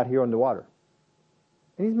ought to be out here on the water.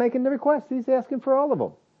 And he's making the request. He's asking for all of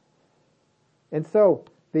them. And so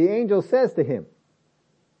the angel says to him,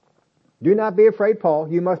 do not be afraid,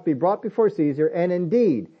 Paul. You must be brought before Caesar. And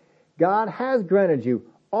indeed, God has granted you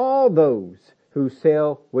all those who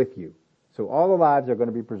sail with you. So all the lives are going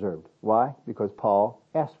to be preserved. Why? Because Paul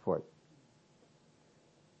asked for it.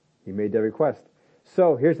 He made that request.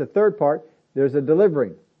 So here's the third part. There's a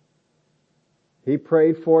delivering. He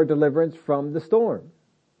prayed for deliverance from the storm.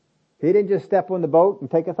 He didn't just step on the boat and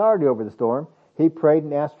take authority over the storm. He prayed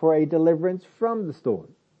and asked for a deliverance from the storm.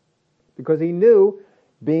 Because he knew,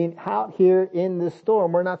 being out here in this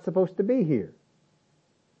storm, we're not supposed to be here.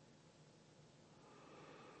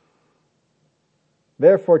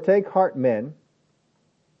 Therefore take heart, men,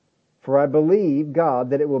 for I believe God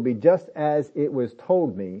that it will be just as it was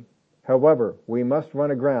told me. However, we must run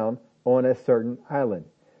aground on a certain island.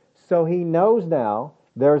 So he knows now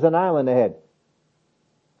there's an island ahead.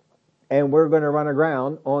 And we're going to run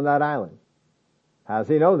aground on that island. How does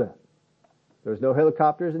he know that? There's no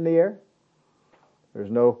helicopters in the air. There's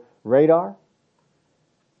no radar.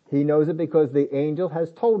 He knows it because the angel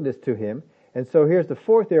has told this to him. And so here's the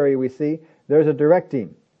fourth area we see. There's a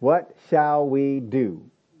directing. What shall we do?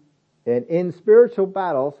 And in spiritual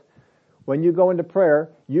battles, when you go into prayer,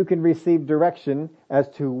 you can receive direction as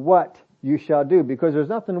to what you shall do. Because there's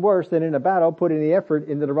nothing worse than in a battle putting the effort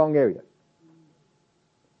into the wrong area.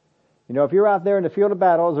 You know, if you're out there in the field of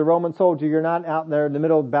battle as a Roman soldier, you're not out there in the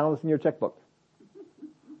middle balancing your checkbook.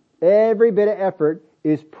 Every bit of effort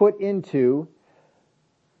is put into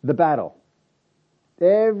the battle.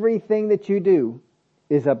 Everything that you do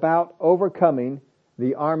is about overcoming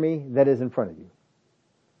the army that is in front of you.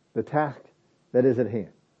 The task that is at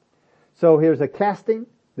hand. So here's a casting,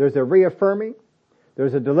 there's a reaffirming,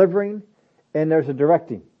 there's a delivering, and there's a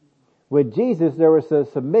directing. With Jesus, there was a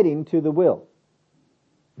submitting to the will.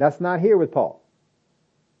 That's not here with Paul.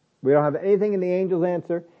 We don't have anything in the angel's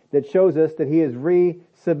answer that shows us that he is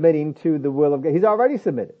resubmitting to the will of God. He's already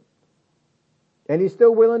submitted. And he's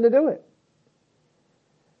still willing to do it.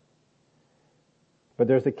 But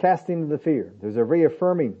there's a casting of the fear. There's a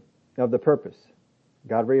reaffirming of the purpose.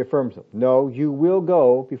 God reaffirms them. No, you will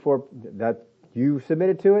go before that. You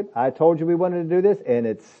submitted to it. I told you we wanted to do this, and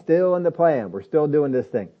it's still in the plan. We're still doing this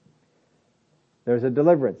thing. There's a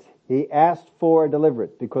deliverance. He asked for a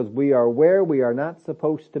deliverance because we are where we are not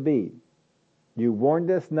supposed to be. You warned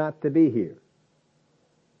us not to be here.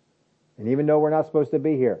 And even though we're not supposed to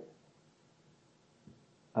be here,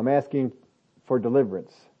 I'm asking for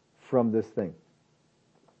deliverance from this thing.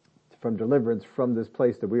 From deliverance from this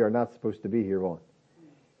place that we are not supposed to be here on.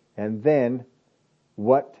 And then,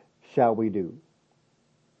 what shall we do?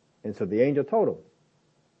 And so the angel told him,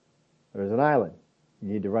 there's an island.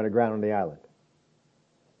 You need to run aground on the island.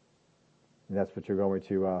 And that's what you're going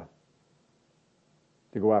to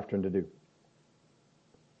go after him to do.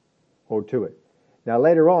 Hold to it. Now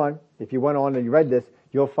later on, if you went on and you read this,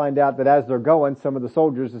 you'll find out that as they're going, some of the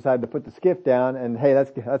soldiers decide to put the skiff down and, hey,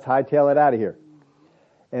 let's hightail it out of here.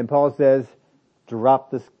 And Paul says,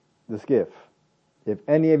 drop the skiff. If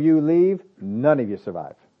any of you leave, none of you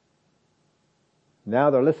survive.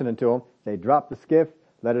 Now they're listening to him. They drop the skiff,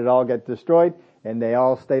 let it all get destroyed, and they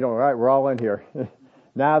all stayed on. All right, we're all in here.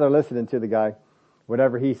 Now they're listening to the guy.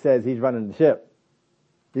 Whatever he says, he's running the ship.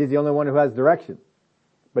 He's the only one who has direction.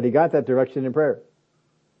 But he got that direction in prayer.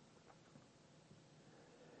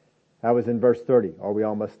 That was in verse 30, or we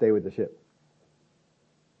all must stay with the ship.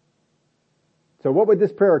 So what would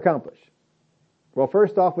this prayer accomplish? Well,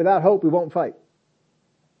 first off, without hope, we won't fight.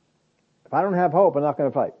 If I don't have hope, I'm not going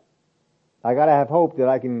to fight. I got to have hope that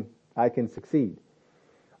I can succeed.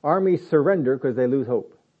 Armies surrender because they lose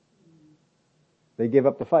hope. They give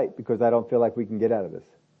up the fight because I don't feel like we can get out of this.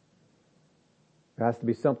 There has to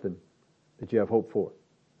be something that you have hope for.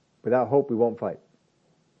 Without hope, we won't fight.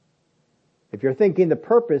 If you're thinking the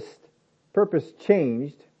purpose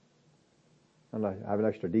changed, I have an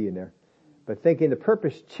extra D in there, but thinking the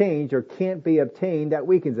purpose changed or can't be obtained, that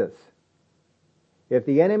weakens us. If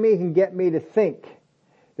the enemy can get me to think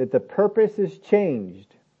that the purpose is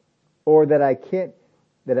changed, or that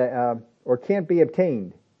or can't be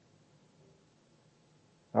obtained,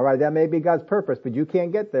 all right, that may be God's purpose, but you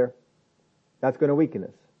can't get there. That's going to weaken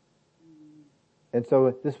us. And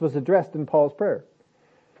so this was addressed in Paul's prayer.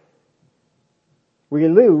 We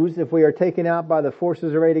lose if we are taken out by the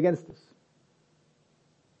forces arrayed against us.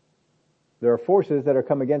 There are forces that are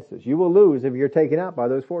come against us. You will lose if you're taken out by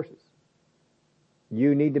those forces.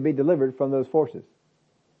 You need to be delivered from those forces.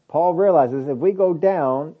 Paul realizes if we go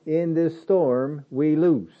down in this storm, we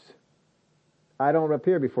lose. I don't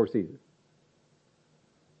appear before Caesar.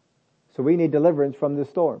 So we need deliverance from this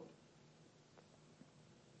storm.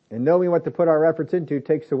 And knowing what to put our efforts into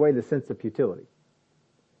takes away the sense of futility.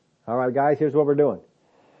 All right, guys, here's what we're doing.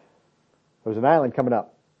 There's an island coming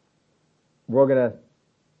up. We're going to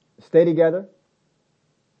stay together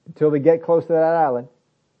until we get close to that island,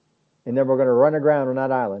 and then we're going to run aground on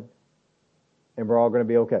that island, and we're all going to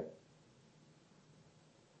be okay.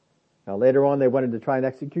 Now, later on, they wanted to try and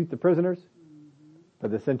execute the prisoners,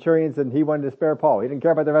 but the centurion said he wanted to spare Paul. He didn't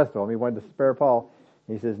care about the rest of them. He wanted to spare Paul.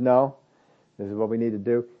 He says, no, this is what we need to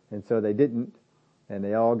do. And so they didn't, and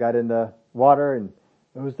they all got in the water, and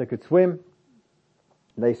those that could swim,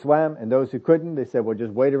 they swam, and those who couldn't, they said, well,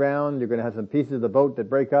 just wait around. You're going to have some pieces of the boat that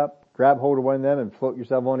break up. Grab hold of one of them and float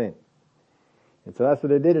yourself on in. And so that's what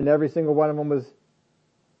they did, and every single one of them was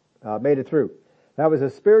made it through. That was a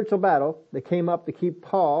spiritual battle that came up to keep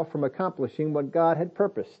Paul from accomplishing what God had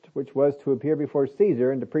purposed, which was to appear before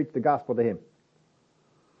Caesar and to preach the gospel to him.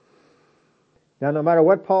 Now, no matter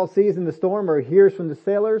what Paul sees in the storm or hears from the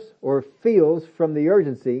sailors or feels from the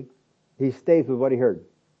urgency, he stays with what he heard.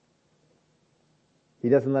 He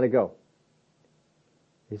doesn't let it go.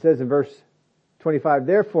 He says in verse 25,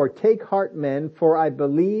 therefore take heart, men, for I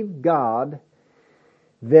believe God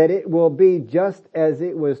that it will be just as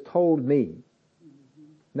it was told me.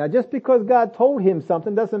 Now, just because God told him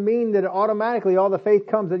something doesn't mean that automatically all the faith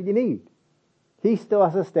comes that you need. He still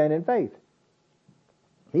has to stand in faith.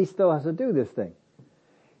 He still has to do this thing.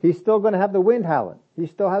 He's still going to have the wind howling. He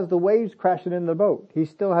still has the waves crashing in the boat. He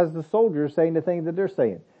still has the soldiers saying the things that they're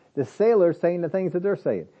saying. The sailors saying the things that they're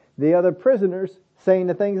saying. The other prisoners saying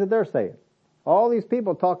the things that they're saying. All these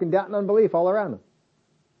people talking doubt and unbelief all around him.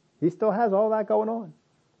 He still has all that going on.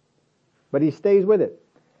 But he stays with it.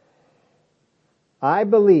 I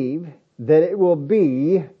believe that it will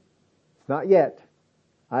be, it's not yet,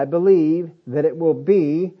 I believe that it will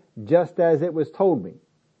be just as it was told me.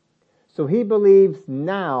 So he believes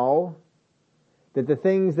now that the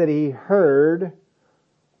things that he heard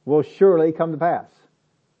will surely come to pass.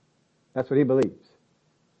 That's what he believes.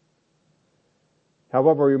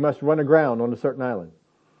 However, you must run aground on a certain island.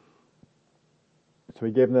 So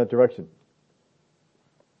he gave him that direction.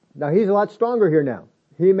 Now he's a lot stronger here now.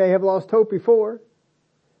 He may have lost hope before,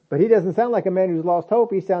 but he doesn't sound like a man who's lost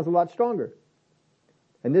hope. He sounds a lot stronger.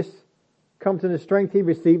 And this comes in the strength he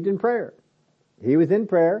received in prayer. He was in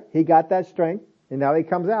prayer, he got that strength, and now he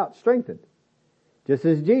comes out strengthened. Just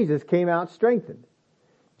as Jesus came out strengthened.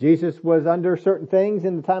 Jesus was under certain things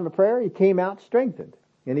in the time of prayer, he came out strengthened.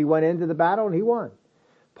 And he went into the battle and he won.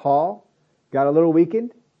 Paul got a little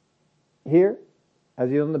weakened here as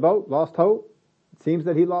he was on the boat, lost hope. It seems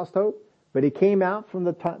that he lost hope, but he came out from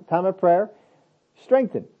the time of prayer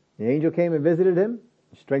strengthened. The angel came and visited him,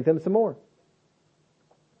 strengthened him some more.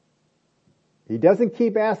 He doesn't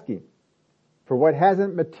keep asking for what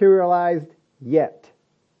hasn't materialized yet.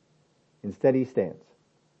 Instead he stands.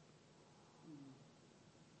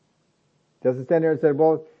 Doesn't stand there and say,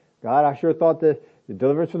 well, God, I sure thought the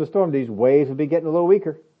deliverance from the storm, these waves would be getting a little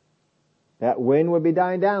weaker. That wind would be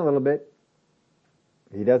dying down a little bit.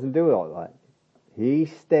 He doesn't do all that. He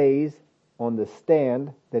stays on the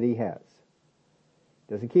stand that he has.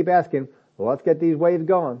 Doesn't keep asking, well, let's get these waves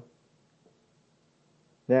going.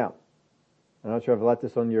 Now, I'm not sure if I left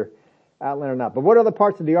this on your outline or not, but what other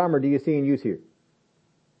parts of the armor do you see in use here?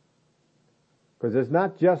 Because there's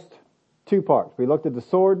not just two parts. We looked at the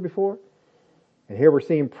sword before, and here we're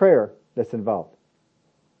seeing prayer that's involved.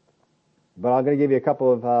 But I'm going to give you a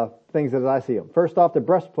couple of things as I see them. First off, the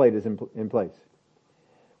breastplate is in place.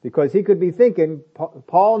 Because he could be thinking,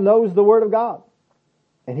 Paul knows the Word of God.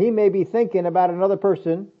 And he may be thinking about another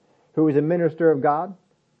person who was a minister of God,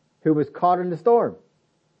 who was caught in the storm.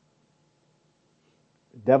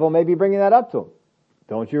 The devil may be bringing that up to him.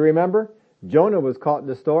 Don't you remember? Jonah was caught in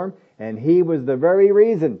the storm, and he was the very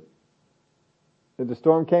reason that the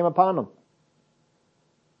storm came upon him.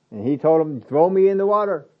 And he told him, throw me in the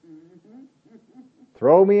water.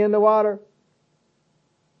 Throw me in the water.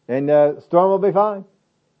 And the storm will be fine.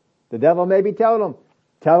 The devil may be telling him,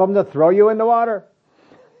 tell him to throw you in the water.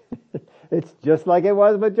 It's just like it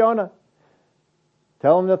was with Jonah.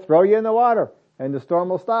 Tell him to throw you in the water, and the storm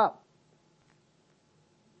will stop.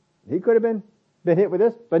 He could have been hit with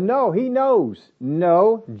this, but no, he knows.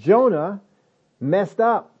 No, Jonah messed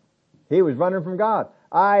up. He was running from God.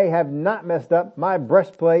 I have not messed up. My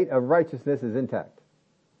breastplate of righteousness is intact.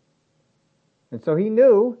 And so he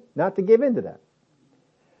knew not to give in to that.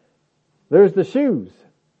 There's the shoes.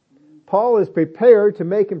 Paul is prepared to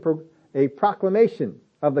make a proclamation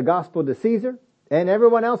of the gospel to Caesar and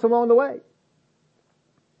everyone else along the way.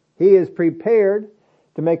 He is prepared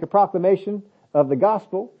to make a proclamation of the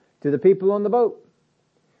gospel to the people on the boat.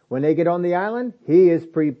 When they get on the island, he is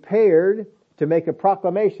prepared to make a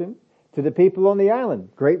proclamation to the people on the island.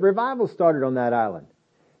 Great revival started on that island.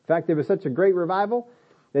 In fact, there was such a great revival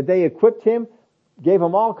that they equipped him, gave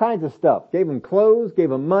him all kinds of stuff, gave him clothes,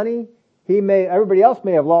 gave him money. Everybody else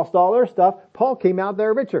may have lost all their stuff. Paul came out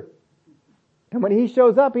there richer. And when he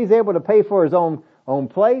shows up, he's able to pay for his own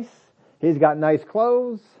place. He's got nice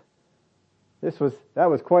clothes. That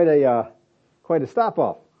was quite a stop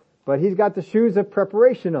off. But he's got the shoes of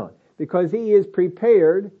preparation on because he is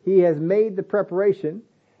prepared. He has made the preparation.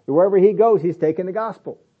 Wherever he goes, he's taking the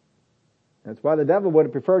gospel. That's why the devil would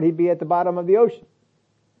have preferred he'd be at the bottom of the ocean.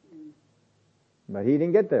 But he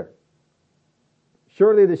didn't get there.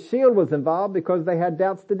 Surely the shield was involved because they had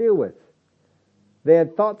doubts to deal with. They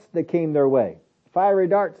had thoughts that came their way, fiery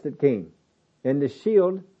darts that came, and the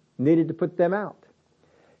shield needed to put them out.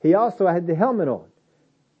 He also had the helmet on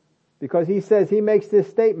because he says, he makes this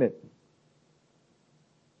statement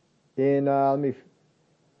in, let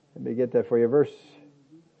me get that for you, verse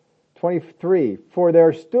 23. For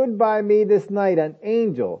there stood by me this night an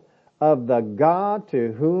angel of the God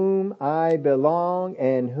to whom I belong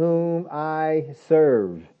and whom I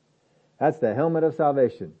serve. That's the helmet of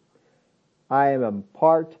salvation. I am a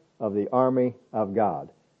part of the army of God.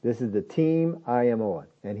 This is the team I am on.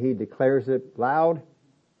 And he declares it loud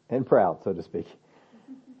and proud, so to speak.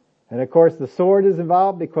 And of course the sword is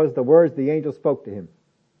involved because the words the angel spoke to him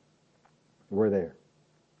were there.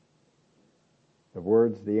 The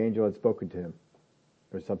words the angel had spoken to him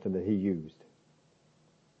were something that he used.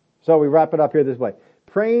 So we wrap it up here this way.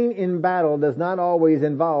 Praying in battle does not always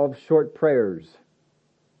involve short prayers.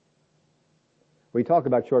 We talk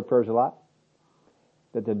about short prayers a lot.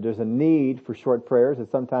 That there's a need for short prayers, and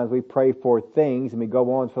sometimes we pray for things and we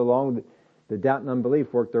go on so long, the doubt and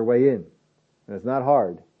unbelief work their way in. And it's not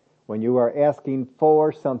hard. When you are asking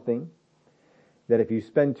for something, that if you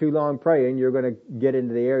spend too long praying, you're going to get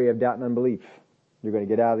into the area of doubt and unbelief. You're going to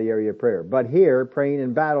get out of the area of prayer. But here, praying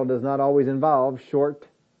in battle does not always involve short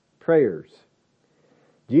prayers.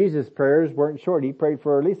 Jesus' prayers weren't short. He prayed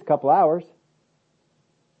for at least a couple hours.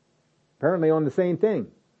 Apparently on the same thing.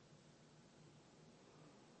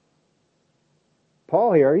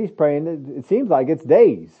 Paul here, he's praying, it seems like it's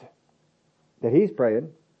days that he's praying.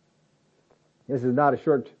 This is not a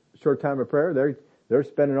short time of prayer. They're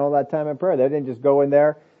spending all that time in prayer. They didn't just go in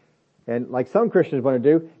there and, like some Christians want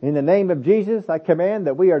to do, in the name of Jesus, I command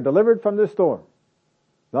that we are delivered from this storm.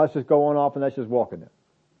 Now let's just go on off and let's just walk in it.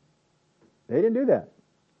 They didn't do that.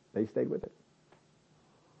 They stayed with it.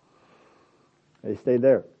 They stayed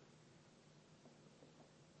there.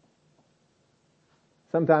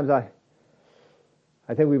 Sometimes I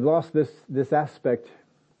think we've lost this aspect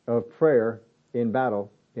of prayer in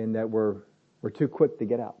battle, in that we're too quick to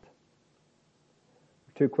get out.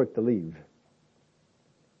 We're too quick to leave.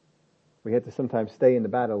 We have to sometimes stay in the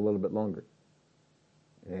battle a little bit longer.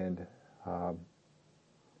 And I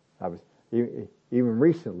was even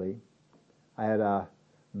recently, I had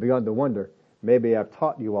begun to wonder, maybe I've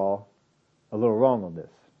taught you all a little wrong on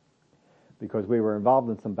this, because we were involved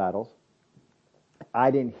in some battles.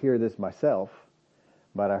 I didn't hear this myself,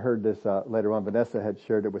 but I heard this later on. Vanessa had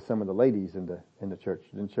shared it with some of the ladies in the church.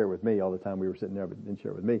 She didn't share it with me all the time we were sitting there, but didn't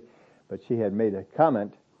share it with me. But she had made a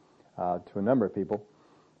comment to a number of people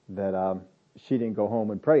that she didn't go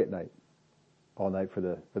home and pray at night, all night for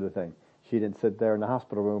the thing. She didn't sit there in the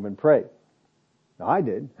hospital room and pray. Now, I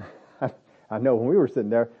did. I know when we were sitting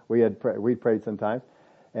there, we'd prayed sometimes,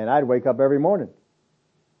 and I'd wake up every morning,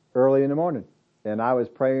 early in the morning, and I was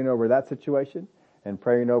praying over that situation and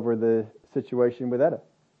praying over the situation with Etta,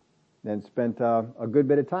 and spent a good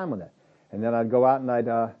bit of time on that. And then I'd go out and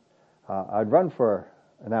I'd run for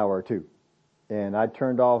an hour or two, and I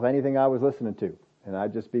turned off anything I was listening to, and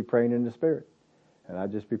I'd just be praying in the Spirit, and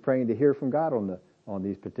I'd just be praying to hear from God on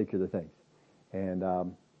these particular things. And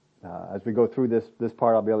as we go through this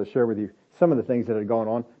part, I'll be able to share with you some of the things that had gone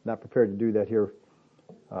on. Not prepared to do that here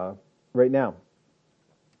right now,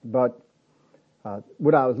 but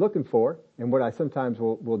what I was looking for, and what I sometimes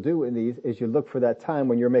will do in these, is you look for that time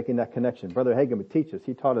when you're making that connection. Brother Hagin would teach us.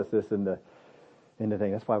 He taught us this in the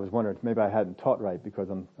thing. That's why I was wondering, maybe I hadn't taught right, because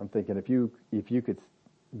I'm thinking if you could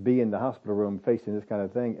be in the hospital room facing this kind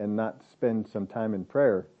of thing and not spend some time in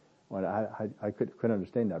prayer, well, I couldn't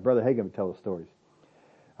understand that. Brother Hagin would tell us stories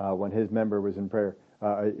when his member was in prayer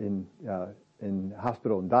in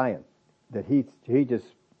hospital and dying, that he just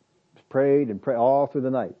prayed and prayed all through the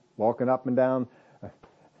night, walking up and down.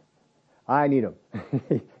 I need him.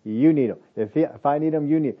 You need him. If I need him,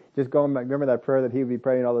 you need him. Just going back, remember that prayer that he would be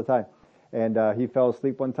praying all the time. And he fell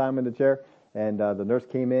asleep one time in the chair, and the nurse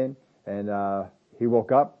came in, and he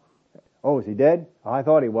woke up. Oh, is he dead? Oh, I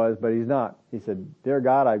thought he was, but he's not. He said, "Dear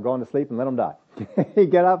God, I've gone to sleep and let him die."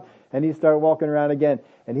 He'd get up, and he'd start walking around again.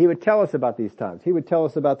 And he would tell us about these times. He would tell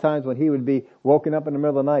us about times when he would be woken up in the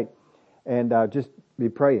middle of the night and just be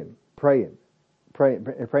praying in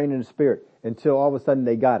the Spirit, until all of a sudden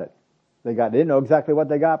they got it. They didn't know exactly what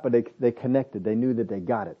they got, but they connected. They knew that they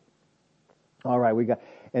got it. All right, we got.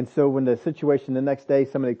 And so when the situation the next day,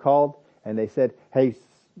 somebody called and they said, "Hey,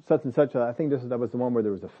 such and such." I think that was the one where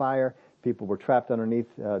there was a fire. People were trapped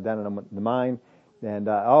underneath down in the mine. And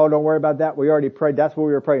don't worry about that. We already prayed. That's what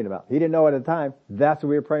we were praying about. He didn't know at the time. That's what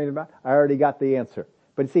we were praying about. I already got the answer.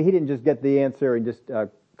 But see, he didn't just get the answer and just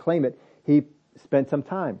claim it. He spent some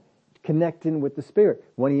time connecting with the Spirit.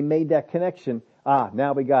 When he made that connection,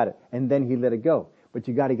 now we got it. And then he let it go. But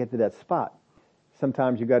you got to get to that spot.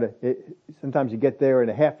 Sometimes you get there in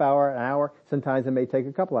a half hour, an hour. Sometimes it may take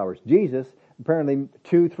a couple hours. Jesus, apparently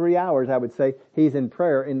 2-3 hours, I would say, he's in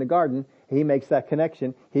prayer in the garden. He makes that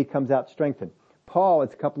connection. He comes out strengthened. Paul,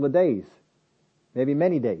 it's a couple of days, maybe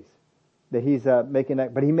many days, that he's making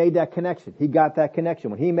that. But he made that connection. He got that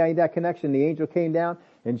connection. When he made that connection, the angel came down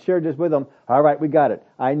and shared this with him. All right, we got it.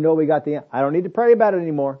 I know we got I don't need to pray about it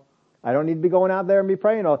anymore. I don't need to be going out there and be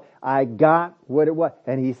praying. I got what it was.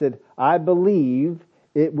 And he said, I believe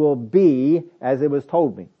it will be as it was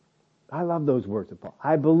told me. I love those words of Paul.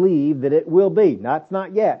 I believe that it will be. It's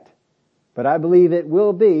not yet, but I believe it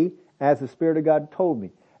will be as the Spirit of God told me,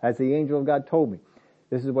 as the angel of God told me.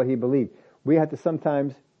 This is what he believed. we have to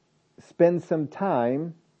sometimes spend some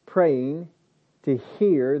time praying to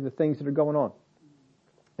hear the things that are going on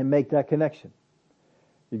and make that connection.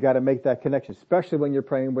 You got to make that connection, especially when you're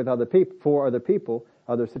praying with other people, for other people,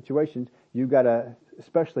 other situations. You got to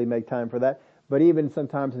especially make time for that. But even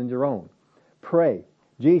sometimes in your own, pray.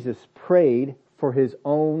 Jesus prayed for his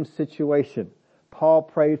own situation. Paul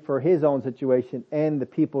prayed for his own situation and the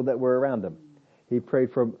people that were around him. He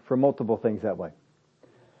prayed for multiple things that way.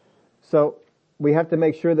 So we have to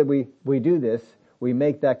make sure that we do this. We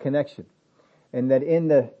make that connection. And that in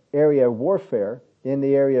the area of warfare, in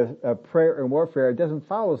the area of prayer and warfare, it doesn't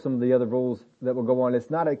follow some of the other rules that will go on.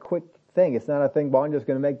 It's not a quick thing. It's not a thing, well, I'm just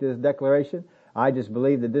going to make this declaration. I just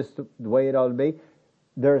believe that this is the way it ought to be.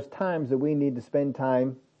 There's times that we need to spend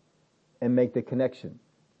time and make the connection.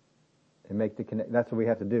 That's what we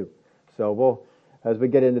have to do. So as we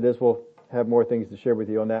get into this, we'll have more things to share with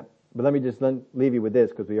you on that. But let me just leave you with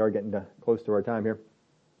this, because we are getting close to our time here.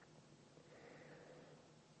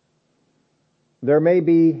 There may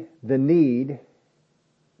be the need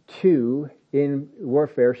to, in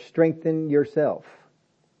warfare, strengthen yourself.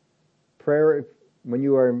 Prayer, when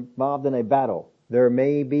you are involved in a battle, there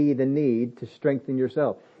may be the need to strengthen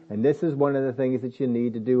yourself. And this is one of the things that you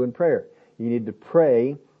need to do in prayer. You need to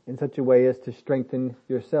pray in such a way as to strengthen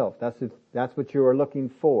yourself. That's what you are looking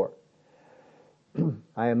for.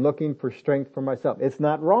 I am looking for strength for myself. It's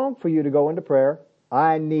not wrong for you to go into prayer.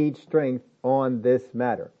 I need strength on this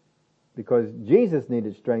matter. Because Jesus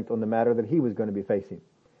needed strength on the matter that he was going to be facing.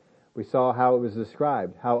 We saw how it was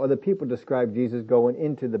described, how other people described Jesus going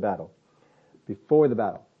into the battle, before the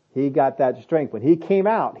battle. He got that strength. When he came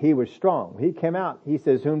out, he was strong. When he came out, he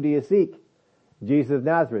says, whom do you seek? Jesus of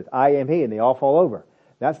Nazareth. I am he. And they all fall over.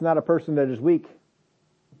 That's not a person that is weak.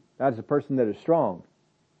 That's a person that is strong.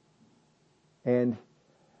 And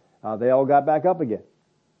they all got back up again.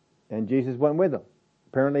 And Jesus went with them.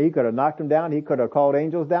 Apparently he could have knocked them down. He could have called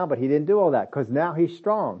angels down, but he didn't do all that because now he's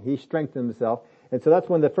strong. He strengthened himself. And so that's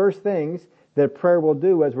one of the first things that prayer will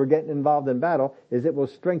do as we're getting involved in battle is it will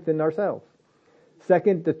strengthen ourselves.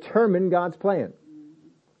 Second, determine God's plan.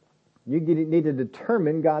 You need to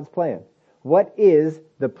determine God's plan. What is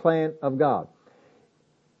the plan of God?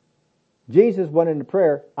 Jesus went into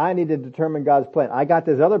prayer. I need to determine God's plan. I got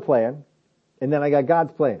this other plan, and then I got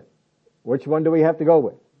God's plan. Which one do we have to go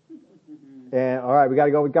with? And all right, we got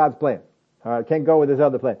to go with God's plan. All right, can't go with this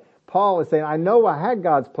other plan. Paul is saying, I know I had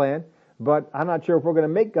God's plan, but I'm not sure if we're going to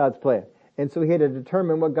make God's plan. And so he had to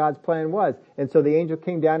determine what God's plan was. And so the angel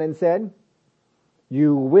came down and said,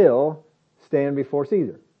 you will stand before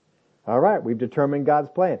Caesar. All right, we've determined God's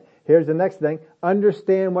plan. Here's the next thing.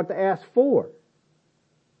 Understand what to ask for.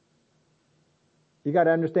 You got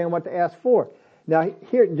to understand what to ask for. Now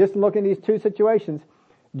here, just look in these two situations.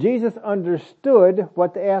 Jesus understood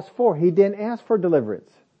what to ask for. He didn't ask for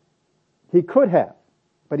deliverance. He could have,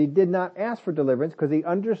 but he did not ask for deliverance because he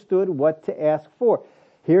understood what to ask for.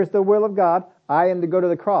 Here's the will of God. I am to go to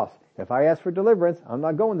the cross. If I ask for deliverance, I'm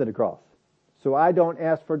not going to the cross. So I don't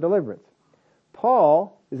ask for deliverance.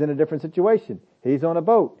 Paul is in a different situation. He's on a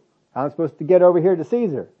boat. I'm supposed to get over here to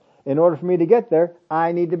Caesar. In order for me to get there,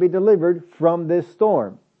 I need to be delivered from this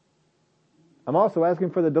storm. I'm also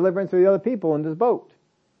asking for the deliverance of the other people in this boat,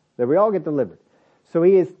 that we all get delivered. So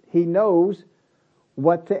he knows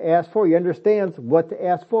what to ask for. He understands what to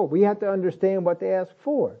ask for. We have to understand what to ask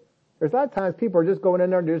for. There's a lot of times people are just going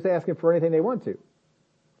in there and just asking for anything they want to.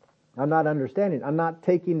 I'm not understanding. I'm not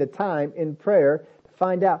taking the time in prayer to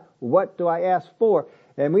find out what do I ask for.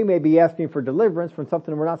 And we may be asking for deliverance from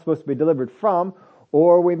something we're not supposed to be delivered from,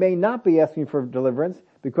 or we may not be asking for deliverance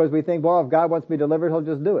because we think, well, if God wants me delivered, he'll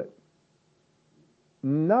just do it.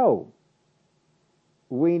 No.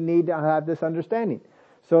 We need to have this understanding.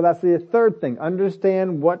 So that's the third thing.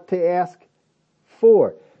 Understand what to ask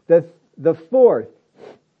for. The fourth,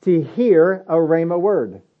 to hear a rhema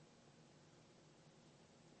word.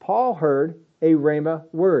 Paul heard a rhema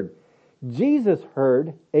word. Jesus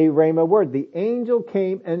heard a rhema word. The angel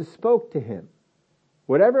came and spoke to him.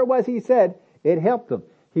 Whatever it was he said, it helped him.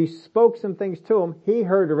 He spoke some things to him. He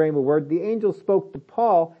heard a rhema word. The angel spoke to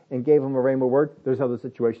Paul and gave him a rhema word. There's other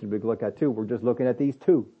situations we could look at too. We're just looking at these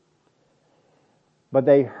two. But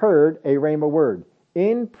they heard a rhema word.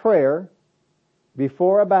 In prayer,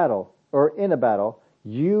 before a battle, or in a battle,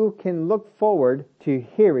 you can look forward to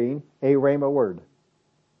hearing a rhema word.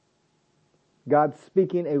 God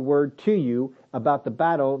speaking a word to you about the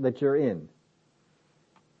battle that you're in.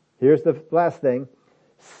 Here's the last thing.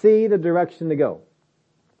 See the direction to go.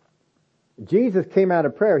 Jesus came out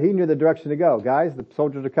of prayer. He knew the direction to go. Guys, the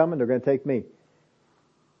soldiers are coming. They're going to take me.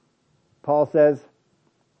 Paul says,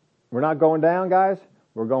 we're not going down, guys.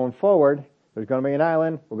 We're going forward. There's going to be an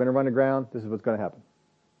island. We're going to run aground. This is what's going to happen.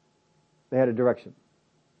 They had a direction.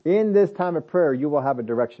 In this time of prayer, you will have a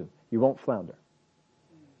direction. You won't flounder.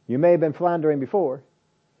 You may have been floundering before,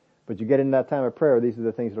 but you get in that time of prayer, these are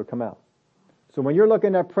the things that will come out. So when you're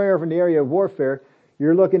looking at prayer from the area of warfare,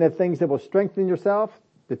 you're looking at things that will strengthen yourself,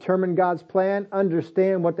 determine God's plan,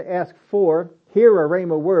 understand what to ask for, hear a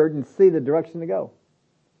rhema word, and see the direction to go.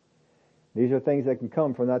 These are things that can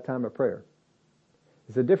come from that time of prayer.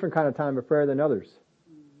 It's a different kind of time of prayer than others.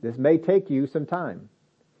 This may take you some time.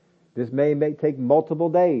 This may take multiple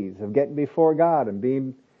days of getting before God and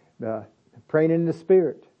being praying in the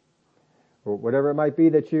Spirit, or whatever it might be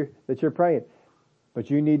that you're praying. But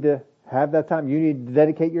you need to have that time. You need to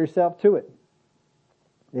dedicate yourself to it.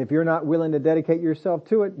 If you're not willing to dedicate yourself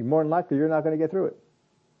to it, more than likely you're not going to get through it.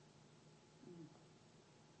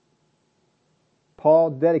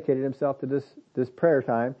 Paul dedicated himself to this prayer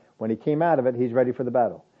time. When he came out of it, he's ready for the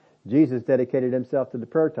battle. Jesus dedicated himself to the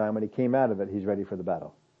prayer time. When he came out of it, he's ready for the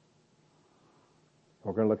battle.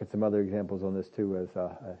 We're going to look at some other examples on this too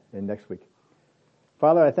in next week.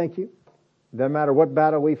 Father, I thank you. No matter what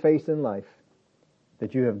battle we face in life,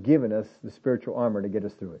 that you have given us the spiritual armor to get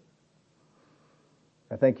us through it.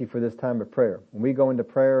 I thank you for this time of prayer. When we go into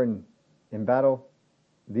prayer and in battle,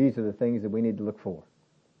 these are the things that we need to look for.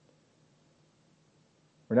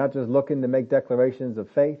 We're not just looking to make declarations of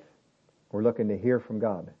faith. We're looking to hear from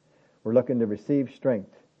God. We're looking to receive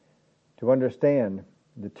strength, to understand,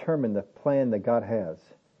 determine the plan that God has,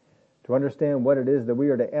 to understand what it is that we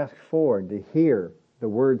are to ask for, and to hear the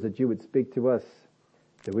words that you would speak to us,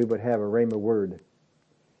 that we would have a rhema word,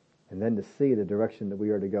 and then to see the direction that we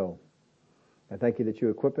are to go. I thank you that you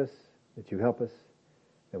equip us, that you help us,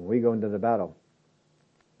 that when we go into the battle,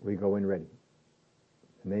 we go in ready.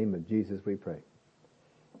 In the name of Jesus we pray.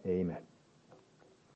 Amen.